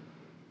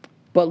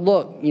 But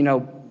look,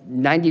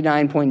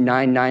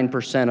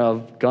 99.99%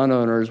 of gun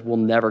owners will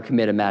never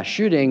commit a mass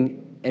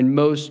shooting, and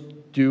most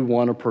do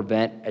want to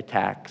prevent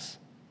attacks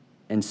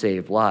and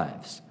save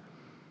lives.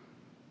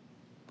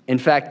 In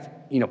fact,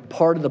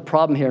 part of the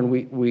problem here, and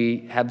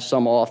we have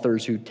some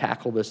authors who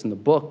tackle this in the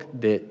book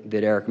that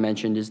Eric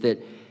mentioned, is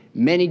that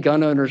many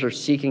gun owners are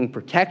seeking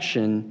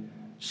protection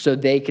so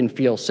they can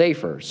feel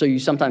safer. So you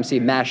sometimes see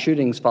mass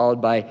shootings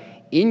followed by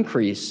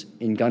increase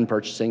in gun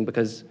purchasing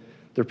because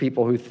there are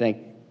people who think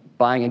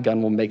buying a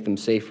gun will make them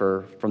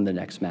safer from the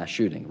next mass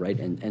shooting, right?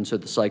 And so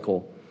the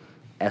cycle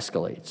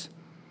escalates.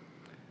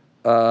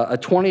 A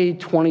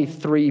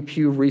 2023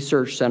 Pew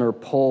Research Center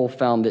poll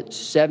found that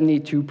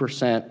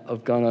 72%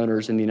 of gun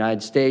owners in the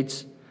United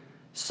States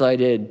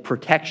cited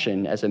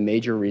protection as a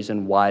major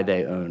reason why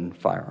they own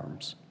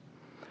firearms.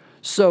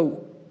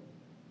 So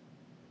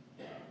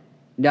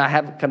now I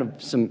have kind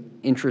of some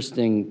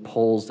interesting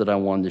polls that I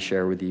wanted to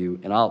share with you,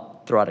 and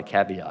I'll throw out a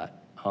caveat.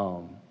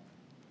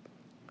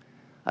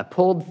 I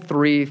pulled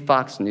 3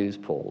 Fox News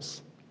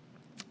polls.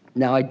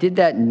 Now, I did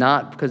that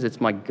not because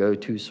it's my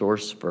go-to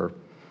source for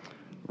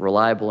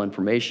reliable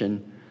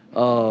information,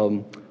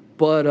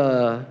 but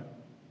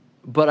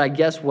I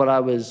guess what I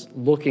was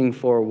looking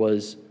for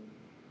was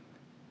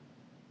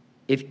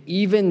if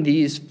even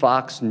these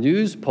Fox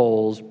News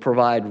polls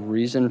provide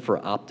reason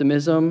for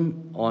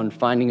optimism on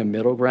finding a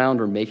middle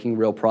ground or making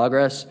real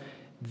progress,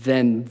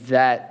 then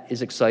that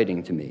is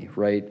exciting to me,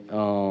 right?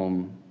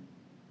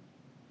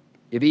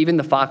 If even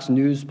the Fox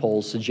News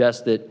polls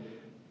suggest that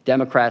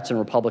Democrats and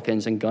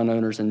Republicans and gun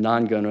owners and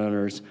non-gun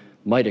owners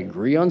might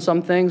agree on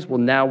some things, well,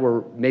 now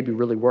we're maybe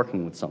really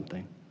working with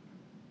something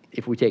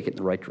if we take it in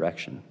the right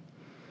direction.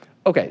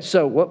 Okay,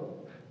 so what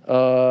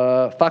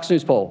Fox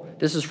News poll.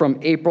 This is from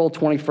April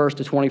 21st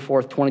to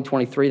 24th,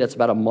 2023. That's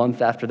about a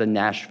month after the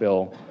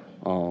Nashville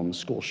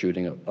school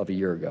shooting of a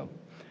year ago.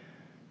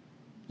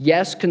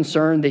 Yes,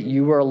 concerned that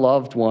you or a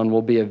loved one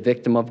will be a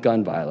victim of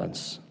gun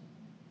violence.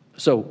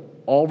 So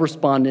all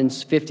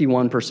respondents,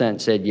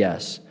 51% said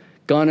yes.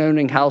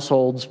 Gun-owning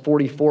households,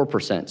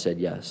 44% said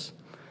yes.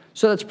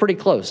 So that's pretty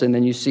close, and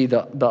then you see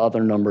the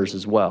other numbers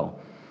as well.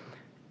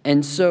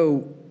 And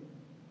so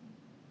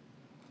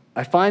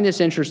I find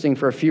this interesting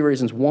for a few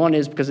reasons. One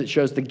is because it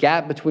shows the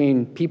gap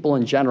between people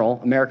in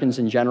general, Americans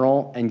in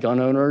general, and gun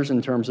owners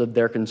in terms of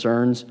their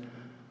concerns.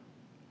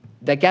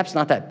 That gap's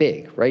not that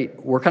big, right?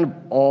 We're kind of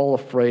all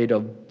afraid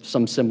of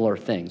some similar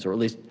things, or at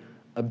least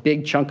a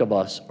big chunk of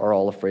us are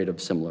all afraid of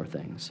similar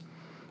things.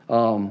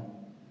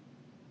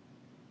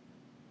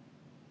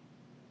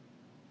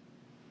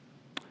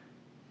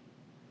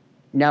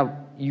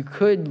 Now, you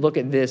could look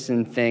at this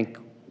and think,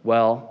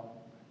 well,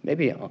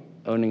 maybe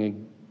owning a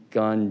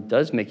gun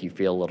does make you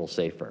feel a little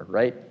safer,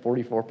 right?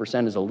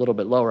 44% is a little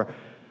bit lower.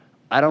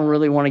 I don't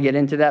really want to get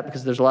into that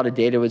because there's a lot of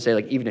data that would say,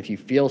 like, even if you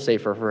feel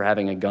safer for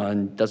having a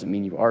gun, doesn't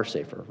mean you are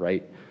safer,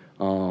 right?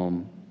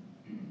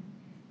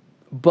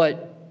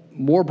 But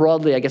more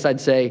broadly, I guess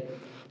I'd say,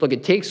 look,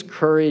 it takes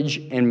courage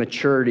and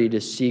maturity to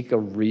seek a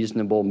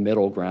reasonable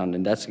middle ground,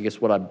 and that's, I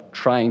guess, what I'm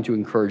trying to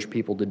encourage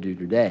people to do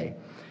today.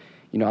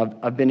 You know,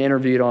 I've been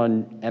interviewed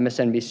on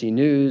MSNBC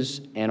News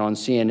and on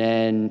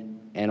CNN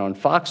and on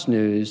Fox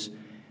News,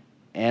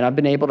 and I've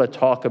been able to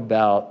talk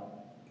about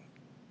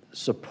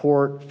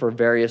support for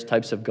various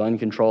types of gun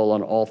control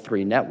on all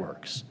 3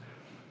 networks.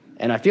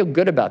 And I feel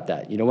good about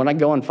that. You know, when I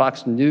go on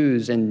Fox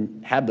News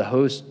and have the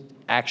host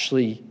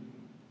actually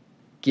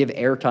give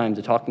airtime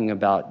to talking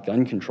about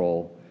gun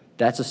control,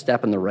 that's a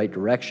step in the right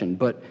direction.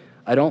 But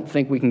I don't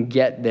think we can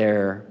get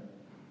there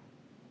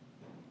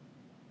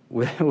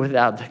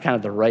without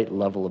the right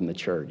level of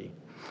maturity.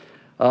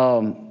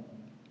 Okay,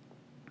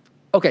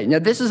 now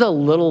this is a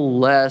little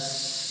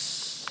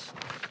less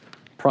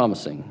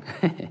promising.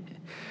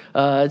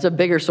 It's a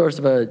bigger source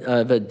of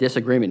a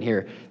disagreement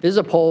here. This is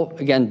a poll,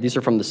 again, these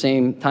are from the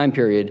same time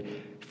period,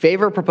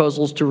 favor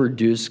proposals to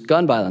reduce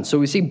gun violence. So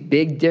we see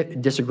big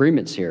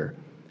disagreements here.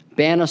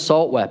 Ban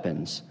assault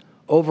weapons.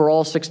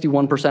 Overall,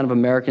 61% of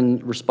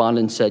American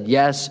respondents said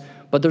yes,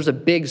 but there's a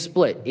big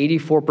split.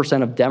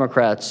 84% of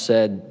Democrats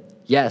said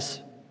yes,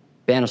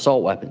 ban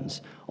assault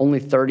weapons. Only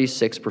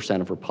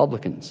 36% of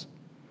Republicans.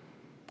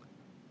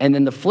 And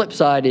then the flip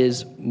side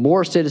is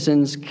more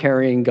citizens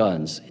carrying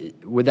guns.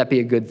 Would that be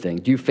a good thing?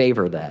 Do you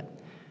favor that?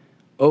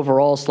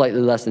 Overall,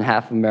 slightly less than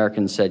half of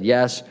Americans said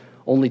yes.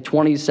 Only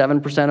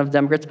 27% of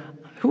Democrats,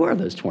 who are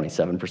those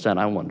 27%,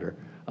 I wonder,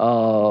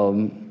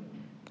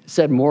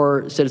 said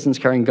more citizens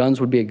carrying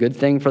guns would be a good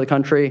thing for the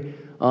country.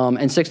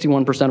 And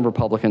 61% of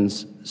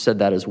Republicans said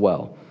that as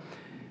well.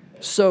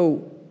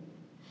 So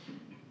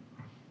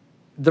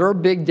there are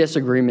big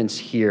disagreements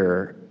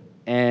here,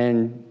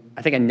 and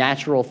I think a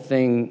natural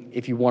thing,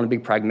 if you want to be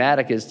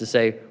pragmatic, is to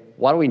say,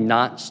 why do we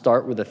not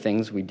start with the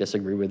things we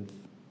disagree with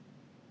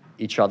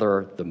each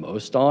other the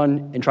most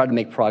on and try to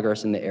make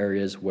progress in the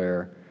areas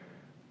where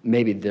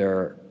maybe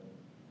there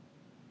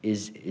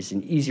is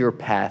an easier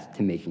path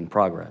to making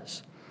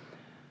progress?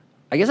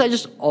 I guess I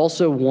just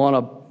also want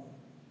to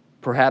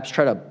perhaps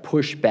try to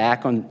push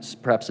back on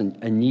perhaps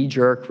a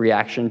knee-jerk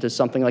reaction to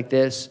something like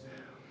this.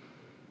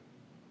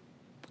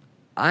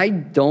 I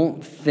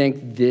don't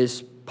think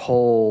this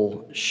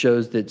poll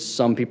shows that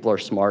some people are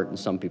smart and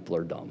some people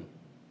are dumb,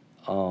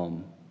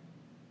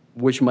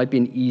 which might be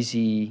an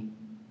easy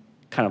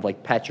kind of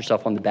like pat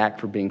yourself on the back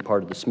for being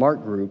part of the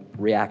smart group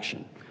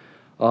reaction.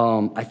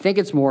 I think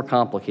it's more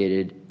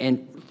complicated.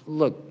 And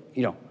look,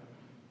 you know,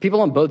 people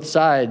on both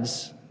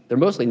sides, they're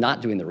mostly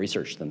not doing the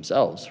research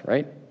themselves,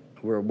 right?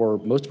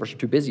 Most of us are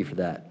too busy for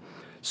that.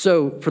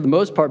 So for the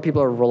most part,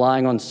 people are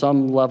relying on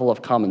some level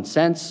of common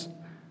sense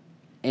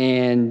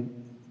and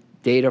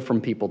data from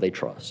people they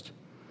trust.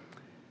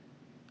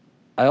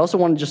 I also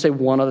want to just say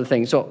one other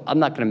thing. So I'm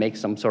not going to make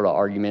some sort of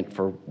argument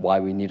for why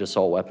we need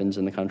assault weapons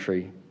in the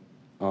country,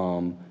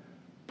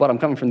 but I'm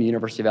coming from the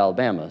University of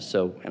Alabama,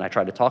 and I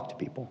try to talk to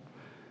people.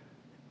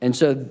 And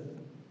so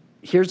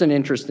here's an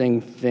interesting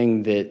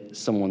thing that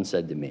someone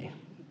said to me.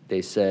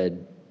 They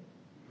said,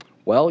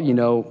 well, you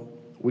know,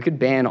 we could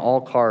ban all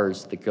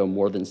cars that go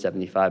more than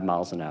 75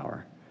 miles an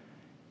hour,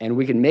 and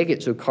we can make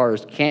it so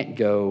cars can't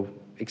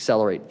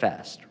accelerate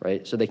fast,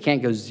 right? So they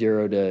can't go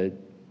 0 to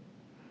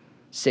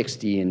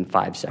 60 in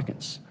 5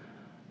 seconds.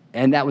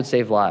 And that would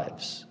save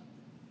lives.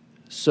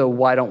 So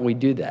why don't we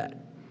do that?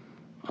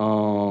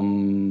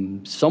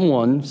 Someone,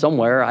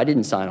 somewhere, I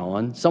didn't sign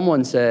on,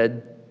 someone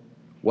said,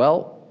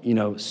 well, you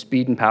know,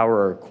 speed and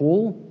power are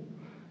cool,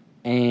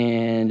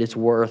 and it's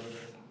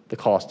worth the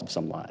cost of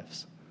some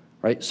lives,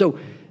 right? So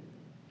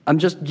I'm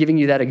just giving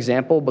you that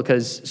example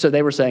because, so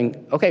they were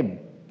saying, okay,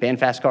 ban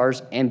fast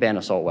cars and ban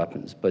assault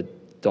weapons,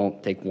 but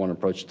don't take one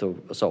approach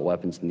to assault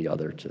weapons and the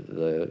other to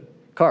the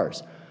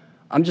cars.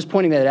 I'm just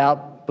pointing that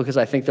out because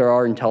I think there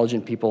are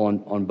intelligent people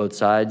on both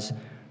sides,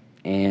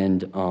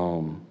 and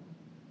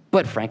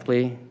but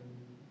frankly,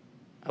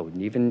 I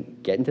wouldn't even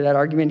get into that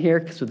argument here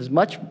because there's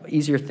much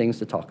easier things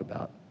to talk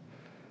about.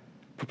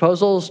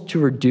 Proposals to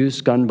reduce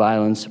gun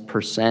violence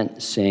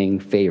percent saying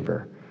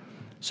favor.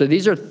 So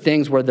these are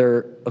things where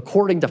they're,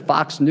 according to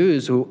Fox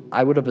News, who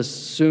I would have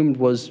assumed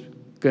was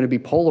going to be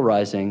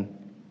polarizing,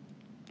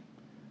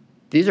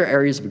 these are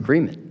areas of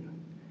agreement.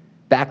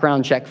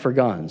 Background check for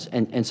guns,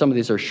 and some of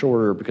these are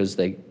shorter because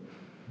they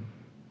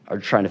are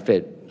trying to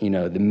fit, you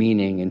know, the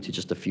meaning into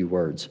just a few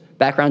words.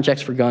 Background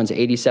checks for guns,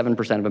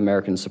 87% of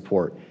Americans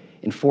support.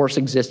 Enforce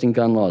existing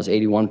gun laws,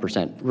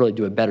 81%, really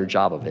do a better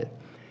job of it.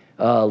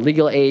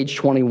 Legal age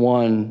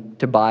 21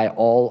 to buy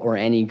all or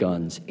any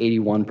guns,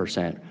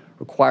 81%.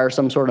 Require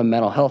some sort of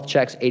mental health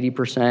checks,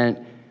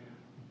 80%.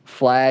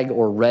 Flag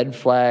or red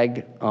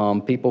flag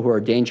people who are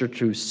a danger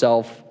to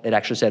self, it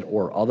actually said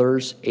or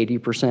others,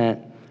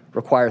 80%.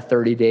 Require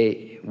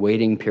 30-day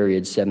waiting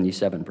period,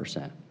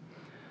 77%.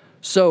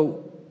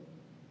 So,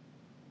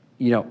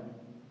 you know,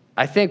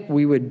 I think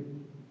we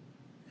would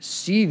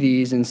see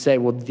these and say,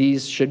 well,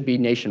 these should be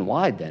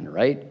nationwide then,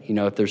 right? You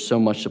know, if there's so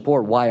much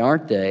support, why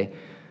aren't they?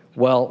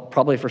 Well,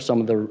 probably for some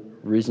of the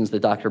reasons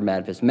that Dr.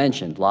 Madfis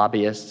mentioned,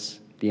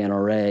 lobbyists, the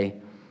NRA,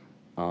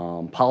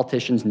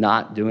 politicians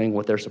not doing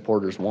what their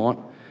supporters want.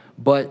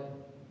 But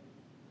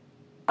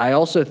I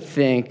also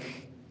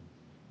think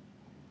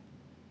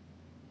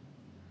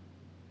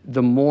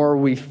the more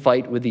we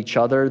fight with each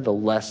other, the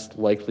less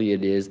likely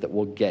it is that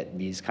we'll get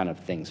these kind of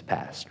things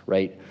passed,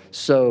 right?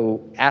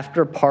 So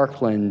after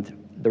Parkland,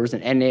 there was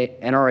an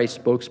NRA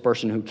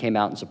spokesperson who came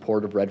out in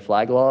support of red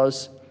flag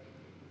laws.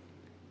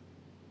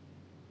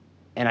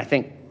 And I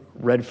think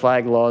red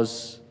flag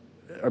laws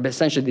are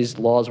essentially these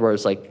laws where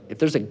it's like, if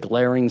there's a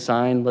glaring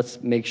sign,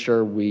 let's make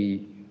sure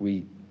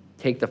we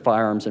take the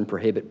firearms and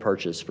prohibit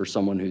purchase for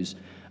someone who's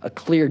a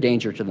clear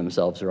danger to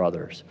themselves or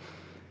others.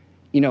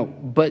 You know,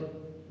 but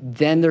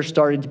then there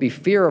started to be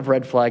fear of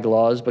red flag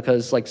laws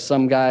because like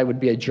some guy would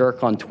be a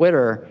jerk on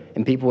Twitter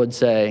and people would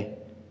say,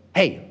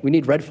 hey, we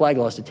need red flag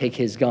laws to take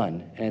his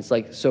gun. And it's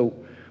like, so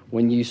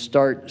when you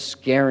start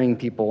scaring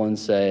people and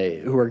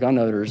say, who are gun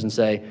owners and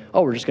say,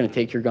 oh, we're just gonna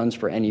take your guns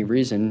for any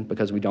reason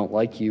because we don't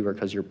like you or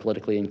because you're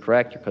politically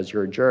incorrect or because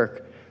you're a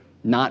jerk,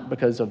 not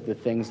because of the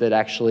things that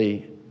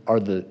actually are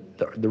the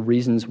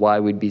reasons why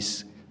we'd be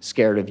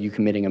scared of you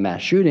committing a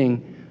mass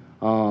shooting,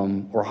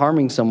 or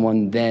harming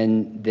someone,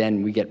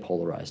 then we get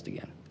polarized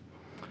again.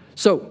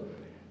 So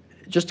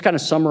just to kind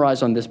of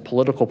summarize on this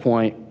political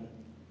point,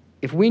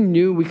 if we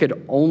knew we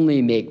could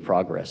only make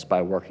progress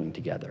by working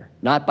together,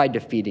 not by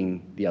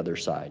defeating the other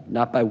side,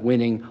 not by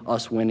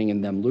us winning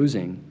and them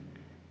losing,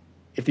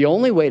 if the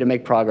only way to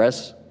make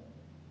progress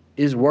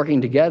is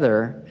working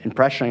together and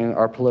pressuring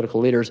our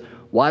political leaders,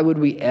 why would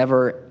we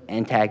ever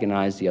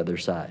antagonize the other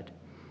side?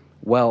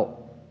 Well,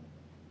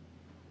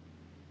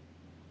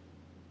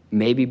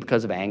 maybe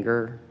because of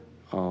anger,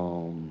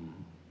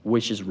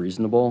 which is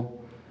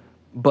reasonable.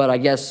 But I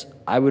guess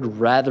I would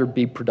rather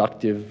be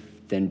productive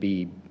than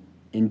be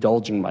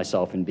indulging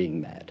myself in being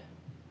mad.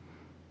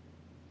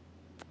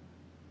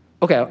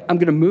 Okay, I'm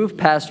going to move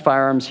past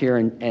firearms here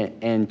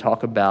and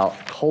talk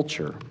about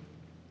culture.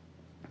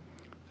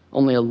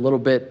 Only a little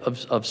bit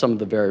of some of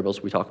the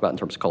variables we talk about in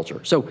terms of culture.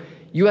 So,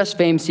 U.S.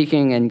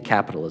 fame-seeking and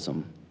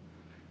capitalism.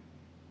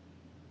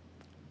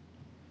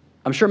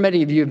 I'm sure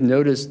many of you have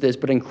noticed this,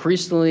 but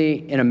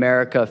increasingly in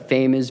America,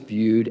 fame is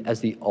viewed as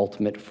the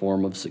ultimate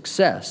form of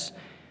success.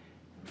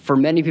 For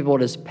many people,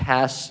 it is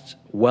past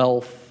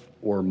wealth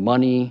or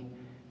money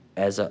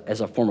as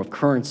a form of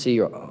currency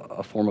or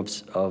a form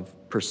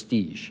of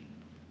prestige.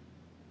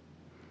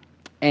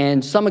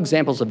 And some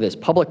examples of this,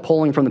 public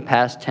polling from the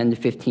past 10 to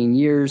 15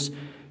 years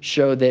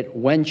show that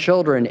when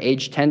children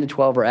aged 10 to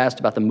 12 are asked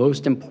about the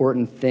most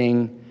important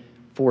thing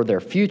for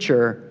their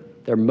future,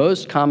 their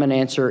most common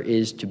answer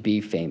is to be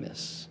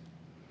famous.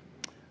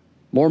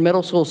 More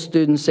middle school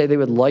students say they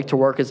would like to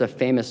work as a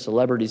famous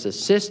celebrity's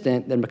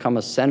assistant than become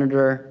a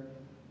senator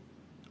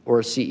or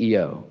a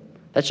CEO.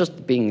 That's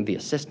just being the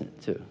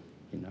assistant too,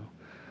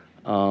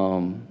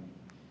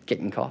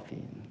 getting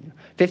coffee.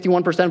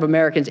 51% of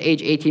Americans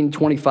age 18 to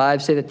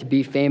 25 say that to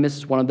be famous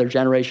is one of their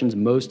generation's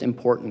most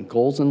important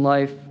goals in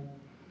life.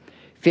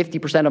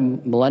 50% of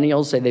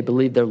millennials say they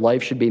believe their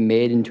life should be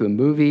made into a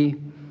movie.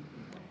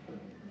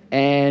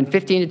 And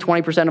 15 to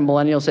 20% of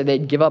millennials say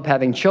they'd give up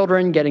having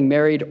children, getting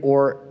married,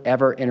 or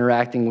ever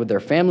interacting with their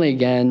family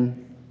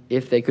again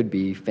if they could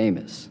be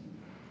famous.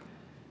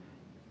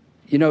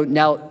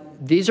 Now,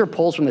 these are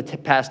polls from the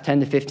past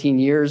 10 to 15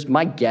 years.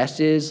 My guess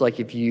is,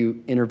 if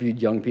you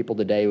interviewed young people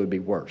today, it would be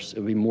worse. It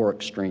would be more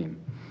extreme.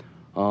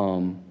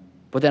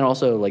 But then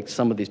also,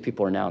 some of these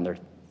people are now in their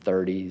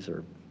 30s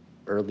or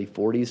early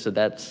 40s, so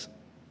that's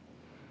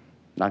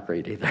not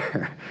great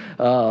either.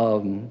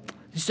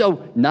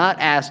 So not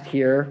asked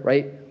here,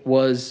 right,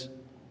 was,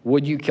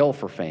 would you kill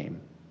for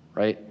fame,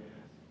 right?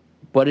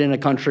 But in a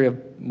country of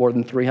more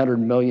than 300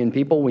 million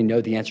people, we know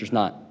the answer is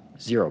not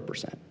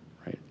 0%,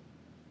 right?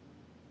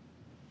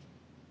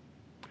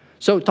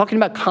 So talking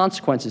about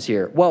consequences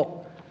here,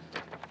 well,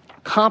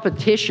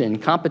 competition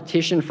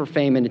for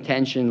fame and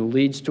attention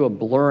leads to a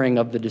blurring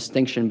of the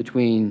distinction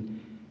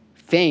between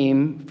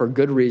fame for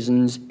good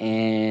reasons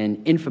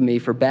and infamy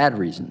for bad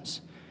reasons.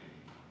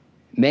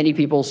 Many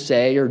people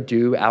say or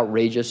do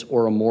outrageous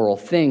or immoral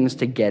things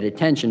to get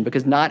attention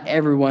because not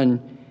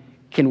everyone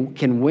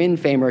can win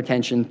fame or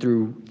attention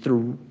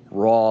through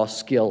raw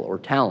skill or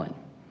talent.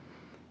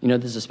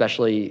 This is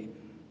especially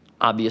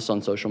obvious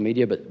on social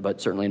media,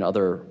 but certainly in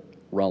other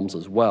realms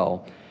as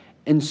well.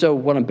 And so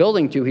what I'm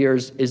building to here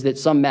is that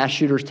some mass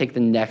shooters take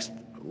the next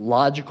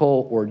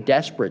logical or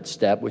desperate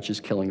step, which is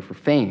killing for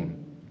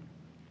fame.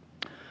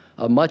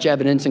 Much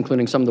evidence,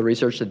 including some of the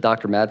research that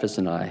Dr. Madfis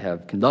and I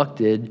have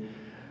conducted,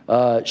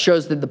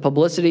 shows that the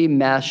publicity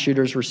mass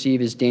shooters receive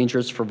is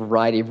dangerous for a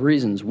variety of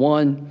reasons.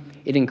 One,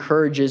 it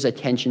encourages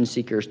attention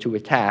seekers to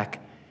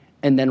attack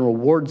and then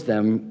rewards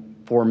them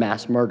for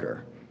mass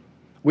murder.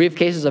 We have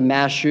cases of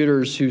mass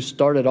shooters who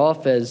started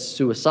off as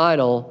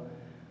suicidal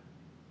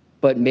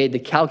but made the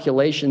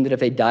calculation that if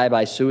they die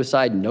by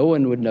suicide, no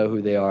one would know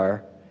who they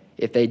are.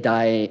 If they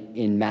die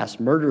in mass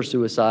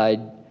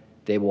murder-suicide,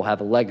 they will have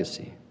a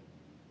legacy.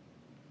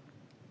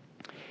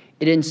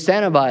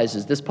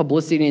 This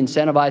publicity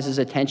incentivizes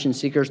attention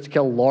seekers to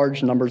kill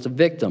large numbers of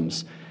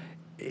victims.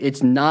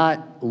 It's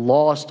not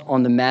lost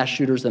on the mass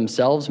shooters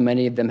themselves.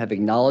 Many of them have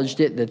acknowledged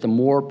it, that the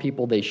more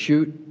people they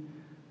shoot,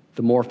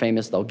 the more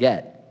famous they'll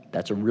get.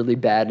 That's a really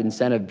bad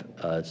incentive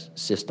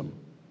system.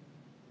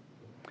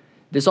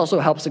 This also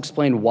helps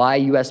explain why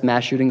U.S.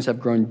 mass shootings have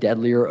grown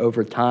deadlier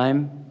over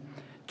time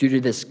due to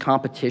this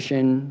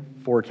competition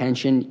for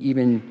attention,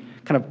 even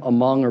kind of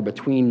among or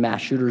between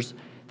mass shooters.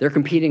 They're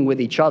competing with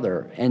each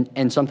other,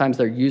 and sometimes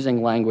they're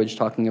using language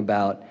talking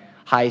about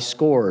high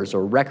scores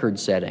or record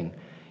setting.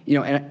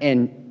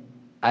 And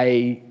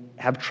I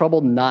have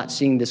trouble not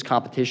seeing this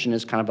competition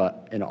as kind of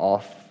an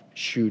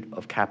offshoot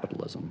of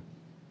capitalism.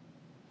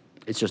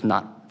 It's just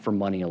not for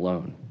money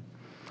alone.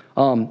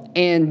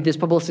 And this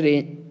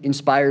publicity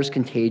inspires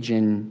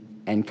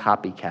contagion and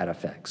copycat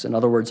effects. In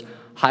other words,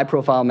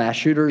 high-profile mass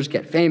shooters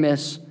get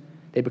famous,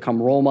 they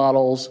become role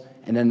models,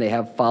 and then they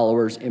have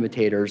followers,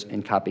 imitators,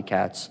 and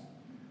copycats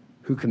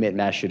who commit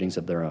mass shootings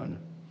of their own.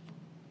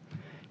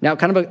 Now,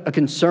 kind of a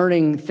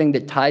concerning thing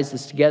that ties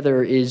this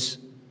together is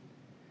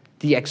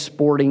the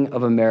exporting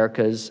of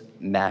America's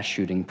mass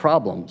shooting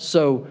problem.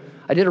 So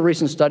I did a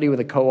recent study with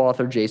a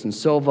co-author, Jason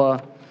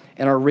Silva,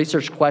 and our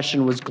research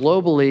question was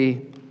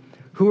globally,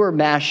 who are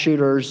mass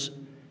shooters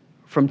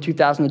from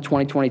 2000 to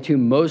 2022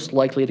 most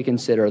likely to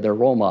consider their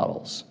role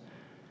models?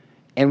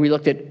 And we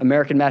looked at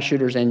American mass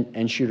shooters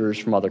and shooters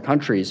from other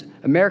countries.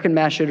 American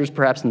mass shooters,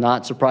 perhaps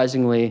not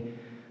surprisingly,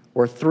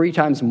 were 3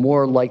 times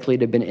more likely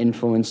to have been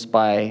influenced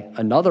by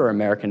another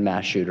American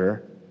mass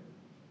shooter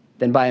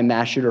than by a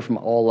mass shooter from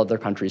all other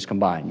countries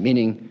combined.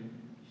 Meaning,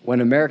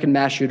 when American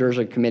mass shooters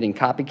are committing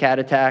copycat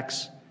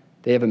attacks,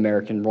 they have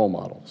American role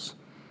models.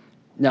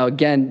 Now,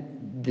 again,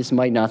 this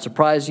might not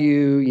surprise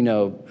you.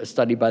 A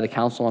study by the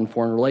Council on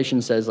Foreign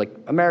Relations says,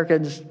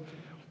 Americans,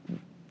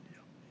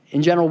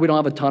 in general, we don't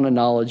have a ton of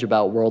knowledge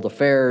about world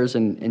affairs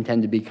and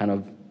tend to be kind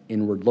of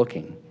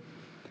inward-looking.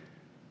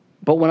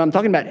 But when I'm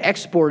talking about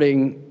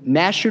exporting,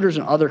 mass shooters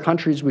in other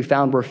countries we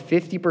found were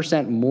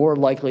 50% more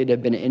likely to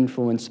have been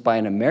influenced by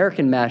an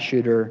American mass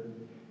shooter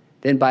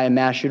than by a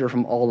mass shooter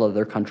from all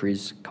other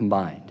countries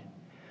combined.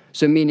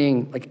 So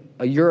meaning,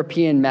 a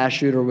European mass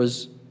shooter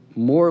was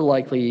more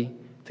likely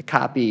to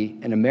copy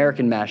an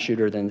American mass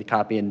shooter than to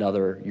copy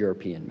another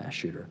European mass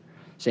shooter.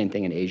 Same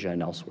thing in Asia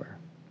and elsewhere.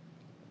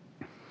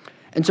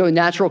 And so a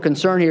natural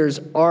concern here is,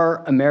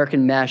 are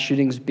American mass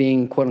shootings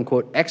being, quote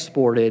unquote,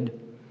 exported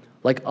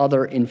like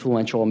other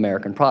influential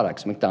American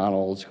products,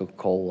 McDonald's,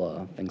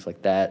 Coca-Cola, things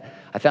like that.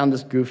 I found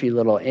this goofy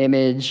little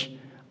image.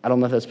 I don't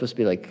know if that's supposed to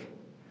be like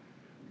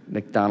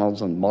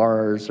McDonald's on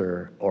Mars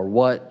or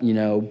what, you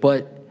know,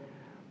 but,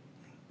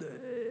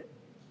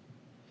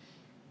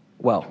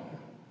 well,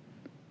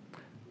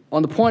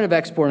 on the point of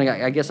exporting,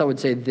 I guess I would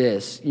say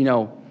this, you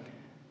know,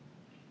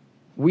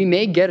 we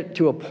may get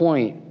to a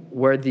point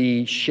where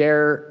the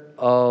share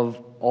of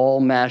all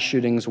mass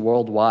shootings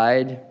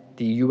worldwide,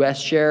 the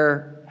US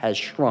share has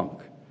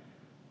shrunk.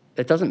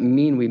 That doesn't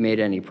mean we made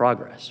any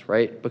progress,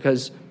 right?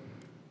 Because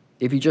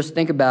if you just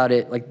think about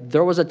it, like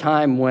there was a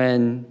time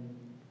when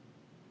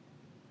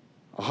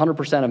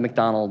 100% of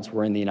McDonald's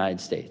were in the United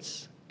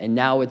States, and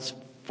now it's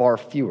far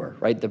fewer,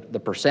 right? The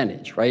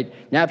percentage, right?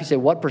 Now if you say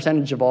what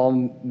percentage of all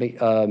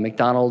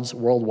McDonald's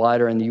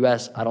worldwide are in the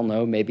US, I don't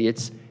know, maybe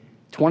it's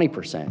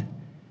 20%.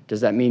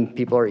 Does that mean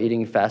people are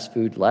eating fast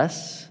food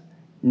less?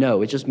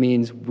 No, it just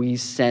means we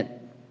set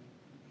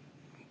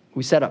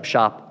up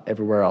shop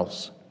everywhere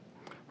else,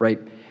 right?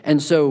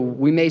 And so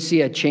we may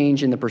see a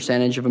change in the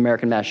percentage of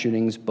American mass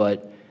shootings,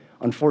 but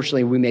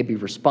unfortunately we may be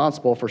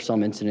responsible for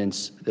some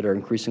incidents that are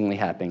increasingly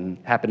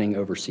happening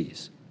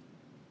overseas.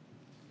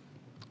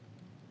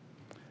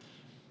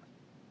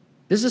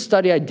 This is a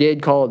study I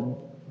did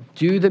called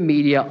 "Do the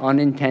Media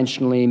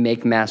Unintentionally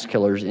Make Mass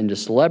Killers into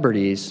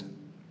Celebrities?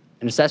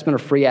 An Assessment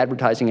of Free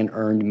Advertising and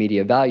Earned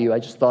Media Value." I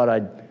just thought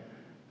I'd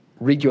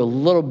read you a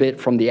little bit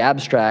from the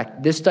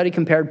abstract. This study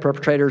compared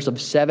perpetrators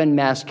of 7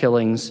 mass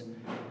killings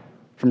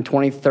from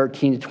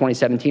 2013 to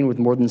 2017 with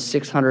more than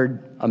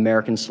 600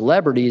 American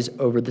celebrities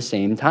over the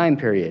same time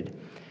period.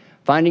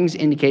 Findings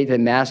indicate that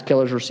mass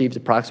killers received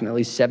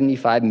approximately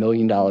 $75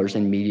 million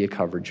in media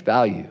coverage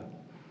value.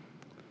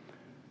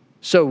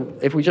 So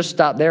if we just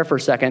stop there for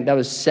a second, that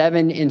was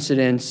 7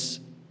 incidents,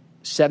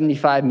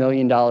 $75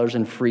 million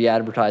in free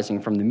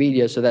advertising from the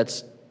media, so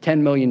that's $10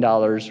 million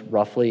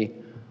roughly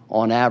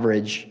on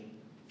average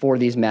for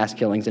these mass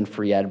killings in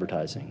free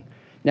advertising.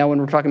 Now, when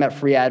we're talking about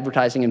free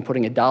advertising and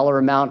putting a dollar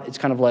amount, it's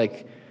kind of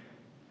like,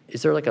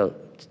 is there like a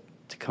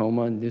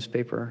Tacoma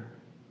newspaper?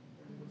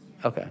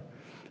 Okay.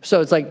 So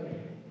it's like,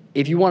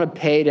 if you want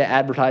to pay to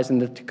advertise in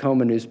the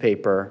Tacoma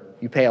newspaper,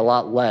 you pay a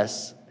lot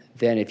less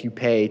than if you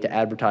pay to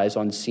advertise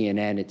on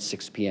CNN at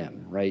 6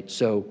 p.m., right?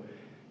 So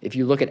if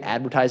you look at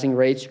advertising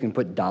rates, you can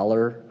put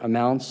dollar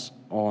amounts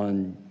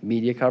on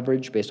media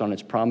coverage based on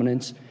its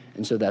prominence,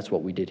 and so that's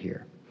what we did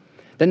here.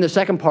 Then the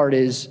second part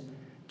is,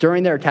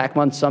 during their attack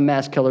month, some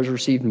mass killers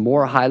received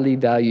more highly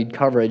valued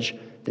coverage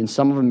than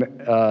some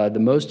of the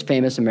most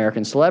famous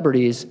American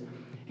celebrities,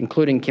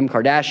 including Kim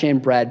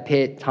Kardashian, Brad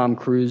Pitt, Tom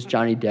Cruise,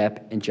 Johnny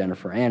Depp, and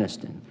Jennifer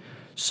Aniston.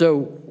 So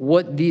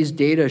what these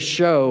data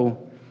show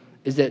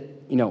is that,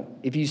 you know,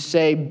 if you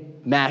say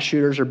mass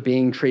shooters are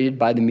being treated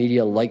by the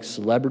media like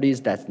celebrities,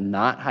 that's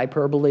not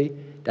hyperbole.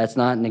 That's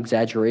not an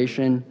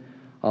exaggeration.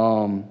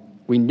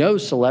 We know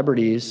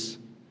celebrities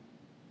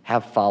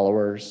have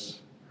followers,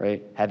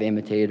 right, have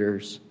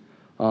imitators.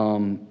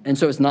 And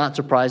so it's not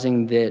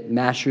surprising that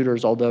mass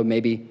shooters, although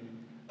maybe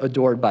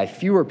adored by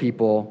fewer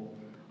people,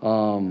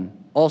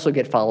 also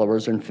get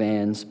followers and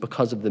fans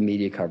because of the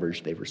media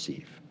coverage they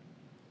receive.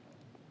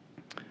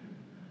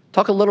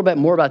 Talk a little bit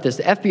more about this.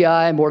 The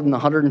FBI, more than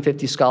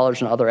 150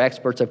 scholars and other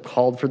experts have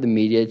called for the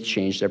media to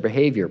change their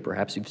behavior.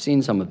 Perhaps you've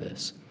seen some of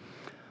this.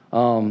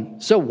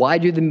 So why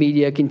do the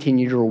media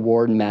continue to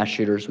reward mass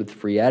shooters with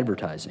free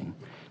advertising?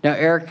 Now,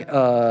 Eric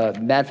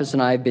Madfus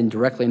and I have been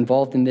directly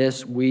involved in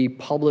this. We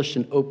published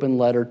an open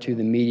letter to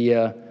the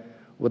media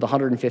with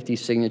 150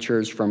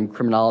 signatures from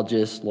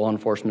criminologists, law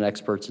enforcement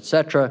experts, et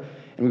cetera,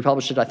 and we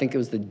published it, I think it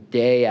was the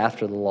day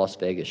after the Las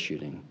Vegas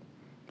shooting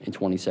in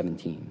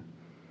 2017.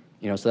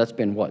 You know, so that's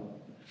been, what,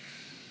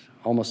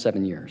 almost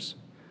 7 years.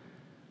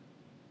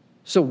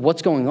 So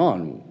what's going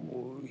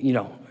on? You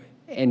know,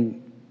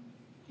 and,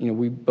 you know,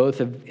 we both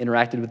have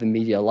interacted with the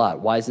media a lot.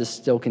 Why is this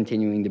still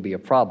continuing to be a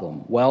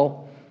problem?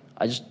 Well,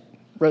 I just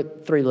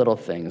wrote 3 little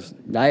things: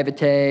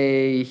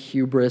 naivete,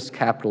 hubris,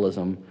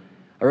 capitalism.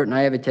 I wrote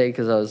naivete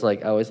because I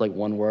always like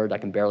one word I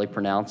can barely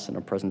pronounce in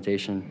a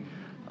presentation.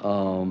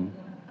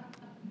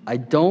 I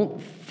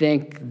don't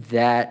think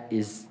that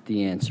is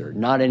the answer,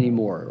 not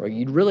anymore.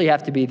 You'd really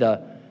have to be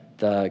the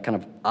kind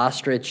of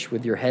ostrich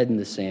with your head in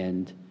the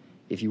sand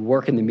if you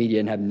work in the media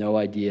and have no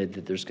idea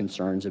that there's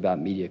concerns about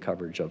media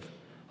coverage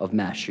of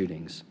mass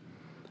shootings.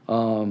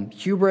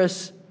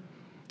 Hubris,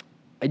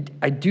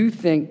 I do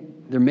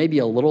think there may be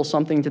a little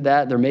something to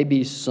that. There may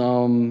be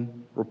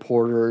some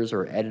reporters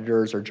or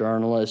editors or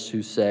journalists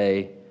who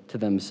say to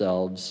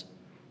themselves,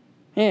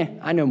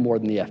 I know more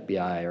than the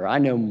FBI, or I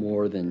know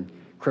more than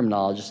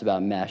criminologists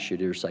about mass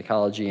shooter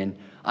psychology, and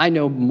I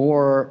know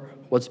more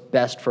what's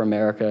best for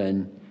America,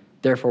 and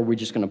therefore we're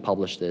just going to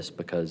publish this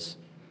because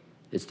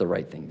it's the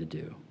right thing to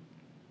do.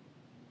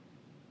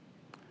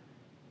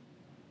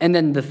 And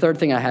then the third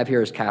thing I have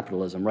here is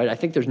capitalism, right? I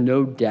think there's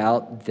no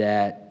doubt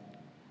that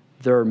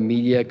there are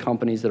media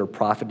companies that are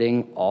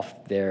profiting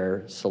off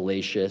their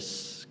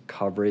salacious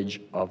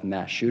coverage of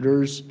mass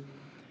shooters.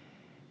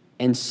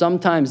 And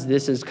sometimes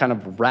this is kind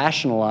of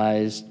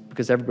rationalized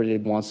because everybody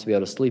wants to be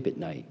able to sleep at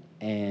night.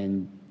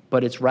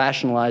 But it's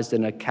rationalized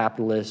in a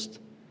capitalist,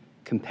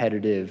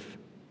 competitive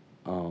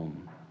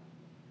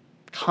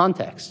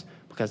context,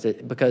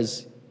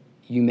 because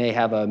you may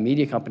have a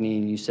media company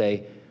and you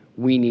say,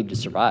 we need to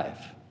survive.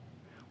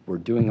 We're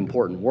doing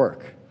important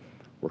work.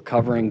 We're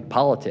covering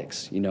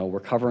politics, we're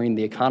covering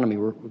the economy,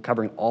 we're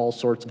covering all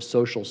sorts of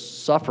social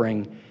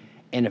suffering,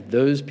 and if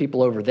those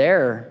people over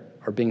there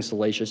are being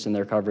salacious in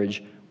their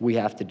coverage, we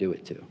have to do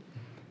it too.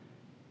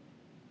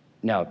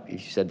 Now, you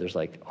said there's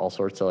like all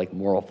sorts of like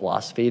moral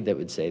philosophy that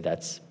would say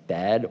that's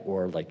bad,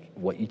 or like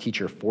what you teach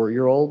your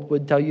 4-year-old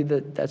would tell you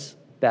that that's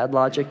bad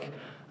logic.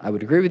 I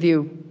would agree with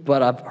you,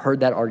 but I've heard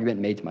that argument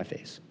made to my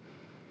face.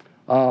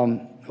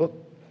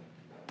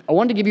 I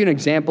wanted to give you an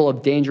example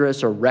of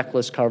dangerous or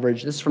reckless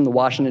coverage. This is from the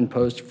Washington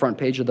Post, front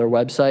page of their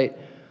website.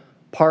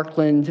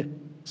 Parkland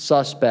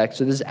suspect,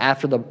 so this is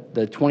after the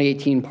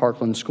 2018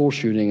 Parkland school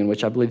shooting, in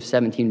which I believe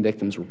 17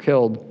 victims were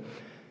killed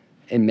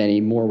and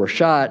many more were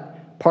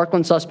shot.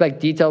 Parkland suspect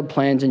detailed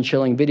plans in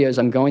chilling videos,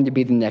 I'm going to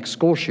be the next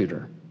school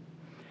shooter.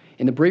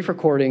 In the brief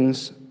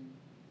recordings,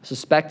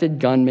 suspected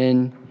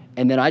gunman,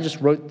 and then I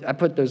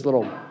put those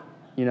little,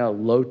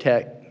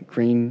 low-tech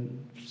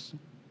green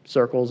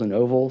circles and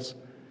ovals.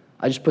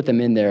 I just put them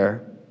in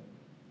there,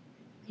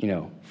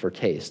 for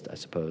taste, I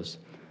suppose.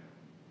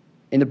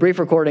 In the brief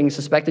recording,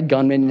 suspected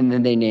gunman, and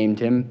then they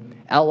named him,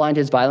 outlined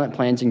his violent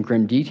plans in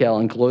grim detail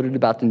and gloated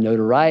about the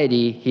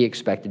notoriety he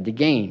expected to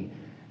gain.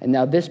 And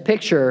now this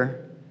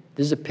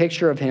is a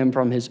picture of him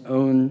from his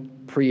own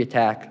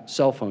pre-attack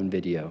cell phone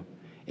video,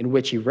 in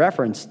which he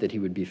referenced that he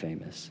would be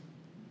famous.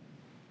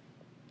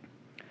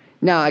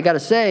 Now, I gotta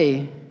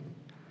say,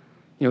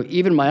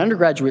 even my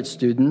undergraduate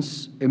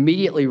students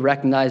immediately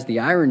recognized the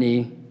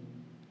irony,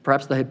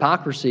 perhaps the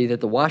hypocrisy,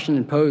 that the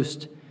Washington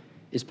Post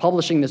is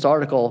publishing this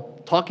article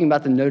talking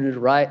about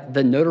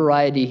the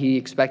notoriety he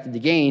expected to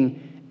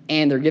gain,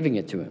 and they're giving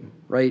it to him,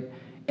 right?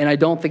 And I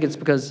don't think it's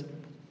because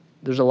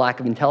there's a lack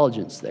of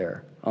intelligence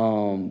there,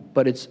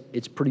 but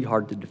it's pretty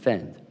hard to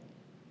defend.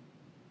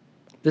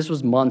 This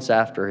was months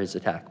after his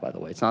attack, by the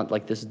way. It's not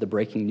like this is the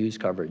breaking news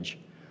coverage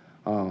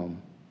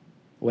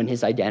when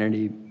his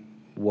identity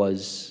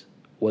was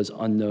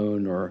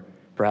unknown or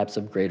perhaps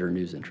of greater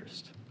news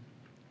interest.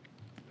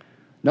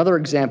 Another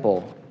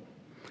example,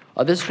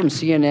 this is from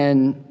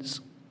CNN's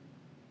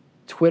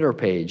Twitter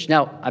page.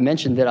 Now, I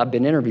mentioned that I've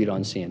been interviewed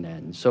on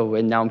CNN,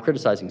 and now I'm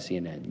criticizing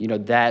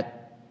CNN.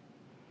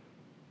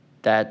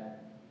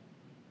 That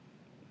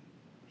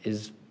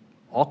is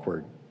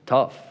awkward,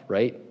 tough,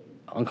 right?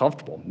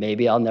 Uncomfortable.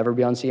 Maybe I'll never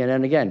be on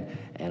CNN again,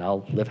 and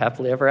I'll live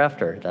happily ever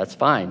after. That's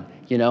fine,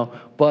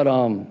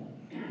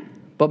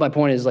 But my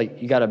point is,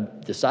 you got to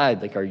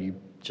decide, are you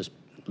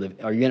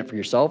in it for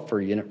yourself, or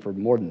are you in it for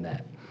more than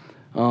that?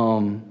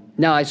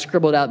 Now, I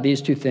scribbled out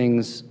these two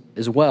things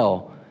as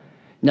well.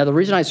 Now, the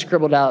reason I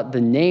scribbled out the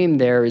name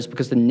there is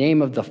because the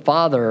name of the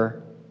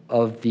father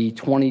of the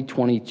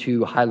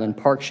 2022 Highland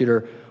Park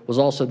shooter was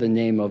also the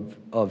name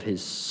of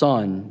his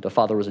son. The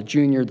father was a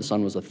junior, the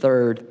son was a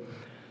third.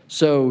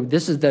 So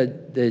this is the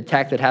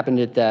attack that happened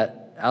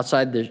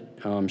outside the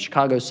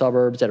Chicago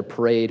suburbs at a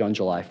parade on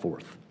July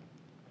 4th.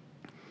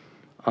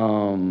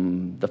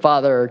 The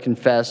father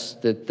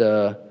confessed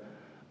that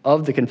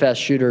of the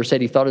confessed shooter,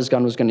 said he thought his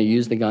gun was going to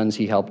use the guns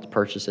he helped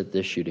purchase at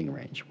this shooting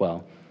range.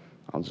 Well,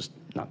 I'll just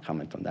not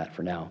comment on that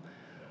for now.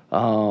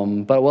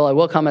 But what I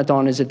will comment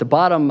on is at the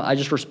bottom, I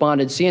just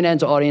responded,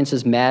 CNN's audience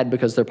is mad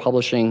because they're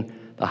publishing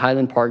the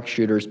Highland Park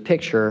shooter's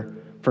picture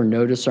for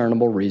no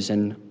discernible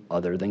reason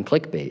other than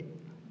clickbait.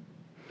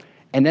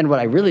 And then what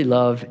I really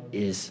love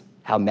is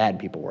how mad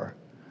people were.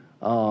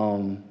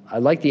 I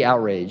like the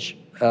outrage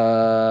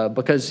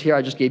because here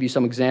I just gave you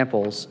some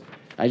examples.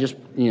 I just,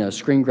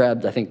 screen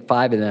grabbed, I think,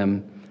 5 of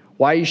them.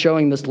 Why are you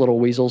showing this little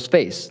weasel's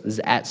face? This is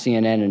at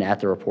CNN and at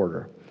the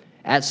reporter.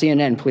 At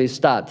CNN, please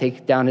stop.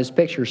 Take down his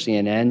picture,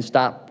 CNN.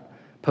 Stop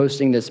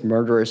posting this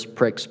murderous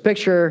prick's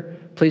picture.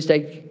 Please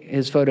take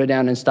his photo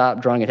down and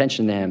stop drawing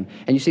attention to him.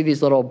 And you see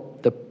these the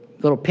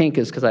little pink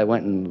is because I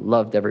went and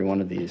loved every one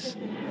of these.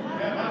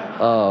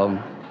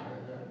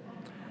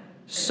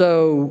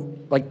 So,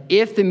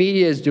 if the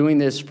media is doing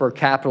this for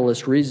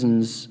capitalist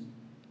reasons,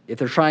 if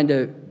they're trying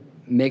to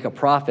make a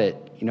profit,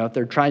 if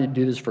they're trying to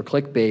do this for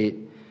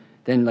clickbait,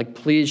 then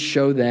please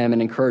show them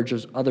and encourage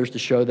others to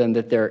show them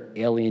that they're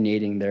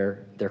alienating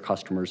their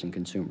customers and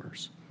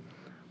consumers.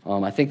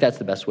 I think that's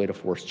the best way to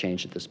force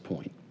change at this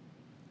point.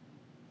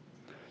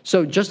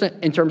 So just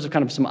in terms of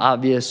kind of some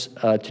obvious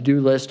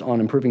to-do list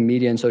on improving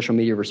media and social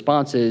media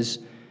responses,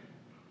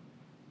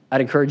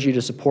 I'd encourage you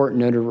to support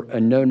no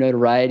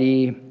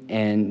notoriety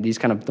and these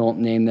kind of don't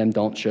name them,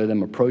 don't show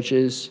them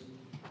approaches.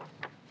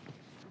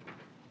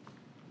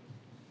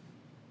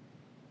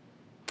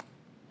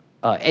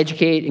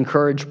 Educate,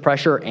 encourage,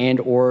 pressure, and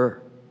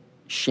or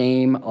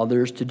shame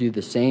others to do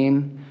the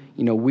same.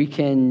 We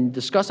can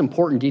discuss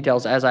important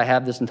details as I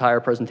have this entire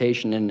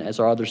presentation and as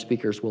our other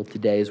speakers will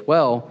today as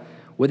well,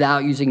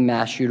 without using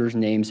mass shooters'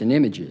 names and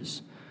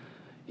images.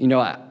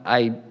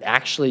 I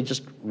actually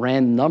just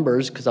ran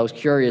numbers because I was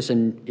curious,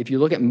 and if you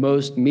look at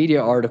most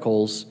media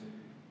articles,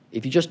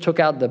 if you just took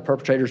out the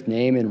perpetrator's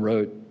name and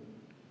wrote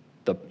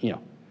the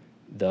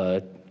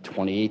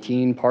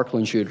 2018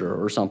 Parkland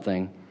shooter or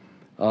something,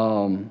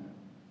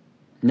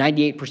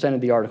 98%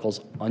 of the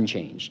articles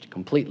unchanged,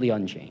 completely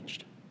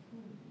unchanged.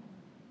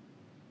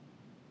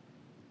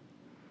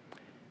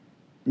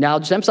 Now,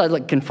 just emphasize,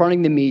 like,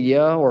 confronting the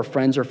media or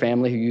friends or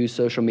family who use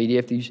social media,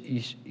 if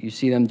you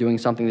see them doing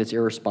something that's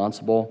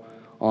irresponsible,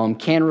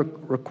 can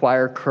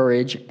require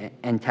courage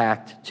and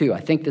tact, too.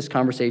 I think this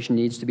conversation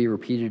needs to be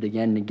repeated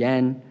again and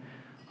again,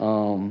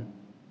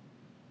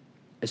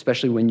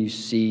 especially when you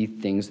see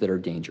things that are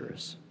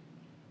dangerous.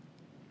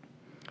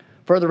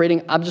 Further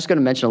reading, I'm just going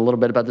to mention a little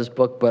bit about this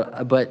book,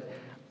 but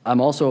I'm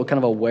also kind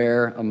of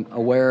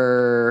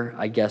aware,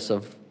 I guess,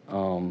 of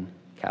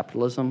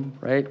capitalism,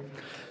 right?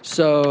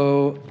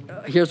 So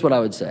here's what I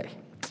would say.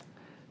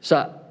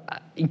 So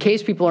in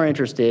case people are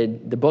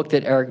interested, the book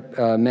that Eric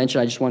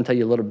mentioned, I just want to tell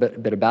you a little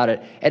bit about it.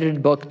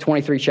 Edited book,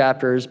 23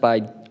 chapters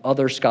by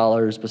other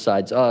scholars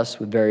besides us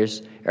with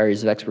various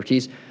areas of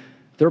expertise.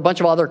 There are a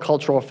bunch of other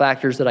cultural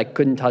factors that I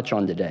couldn't touch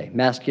on today.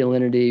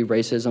 Masculinity,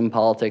 racism,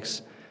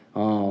 politics,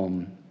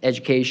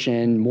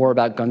 education, more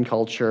about gun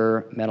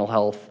culture, mental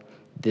health,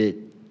 that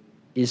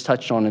is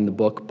touched on in the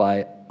book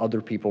by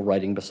other people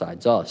writing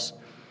besides us.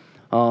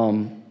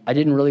 I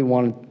didn't really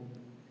want to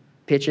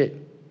pitch it,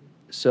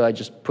 so I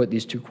just put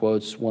these 2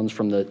 quotes. One's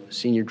from the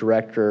Senior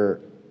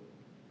Director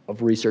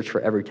of Research for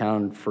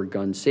Everytown for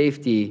Gun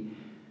Safety.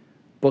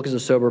 Book is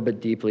a sober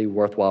but deeply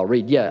worthwhile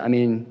read. Yeah, I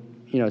mean,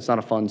 it's not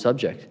a fun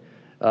subject.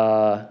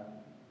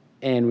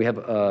 And we have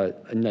a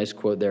nice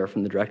quote there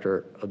from the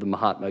director of the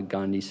Mahatma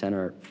Gandhi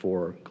Center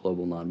for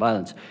Global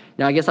Nonviolence.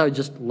 Now, I guess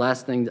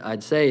last thing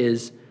I'd say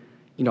is,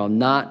 I'm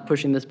not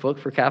pushing this book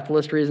for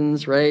capitalist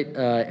reasons, right?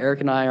 Eric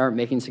and I aren't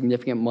making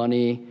significant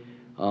money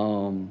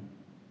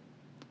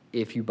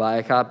if you buy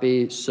a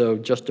copy. So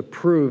just to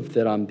prove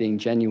that I'm being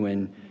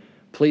genuine,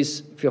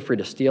 please feel free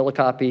to steal a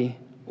copy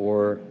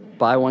or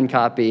buy 1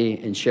 copy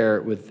and share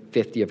it with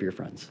 50 of your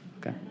friends,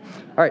 okay?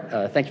 All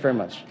right, thank you very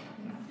much.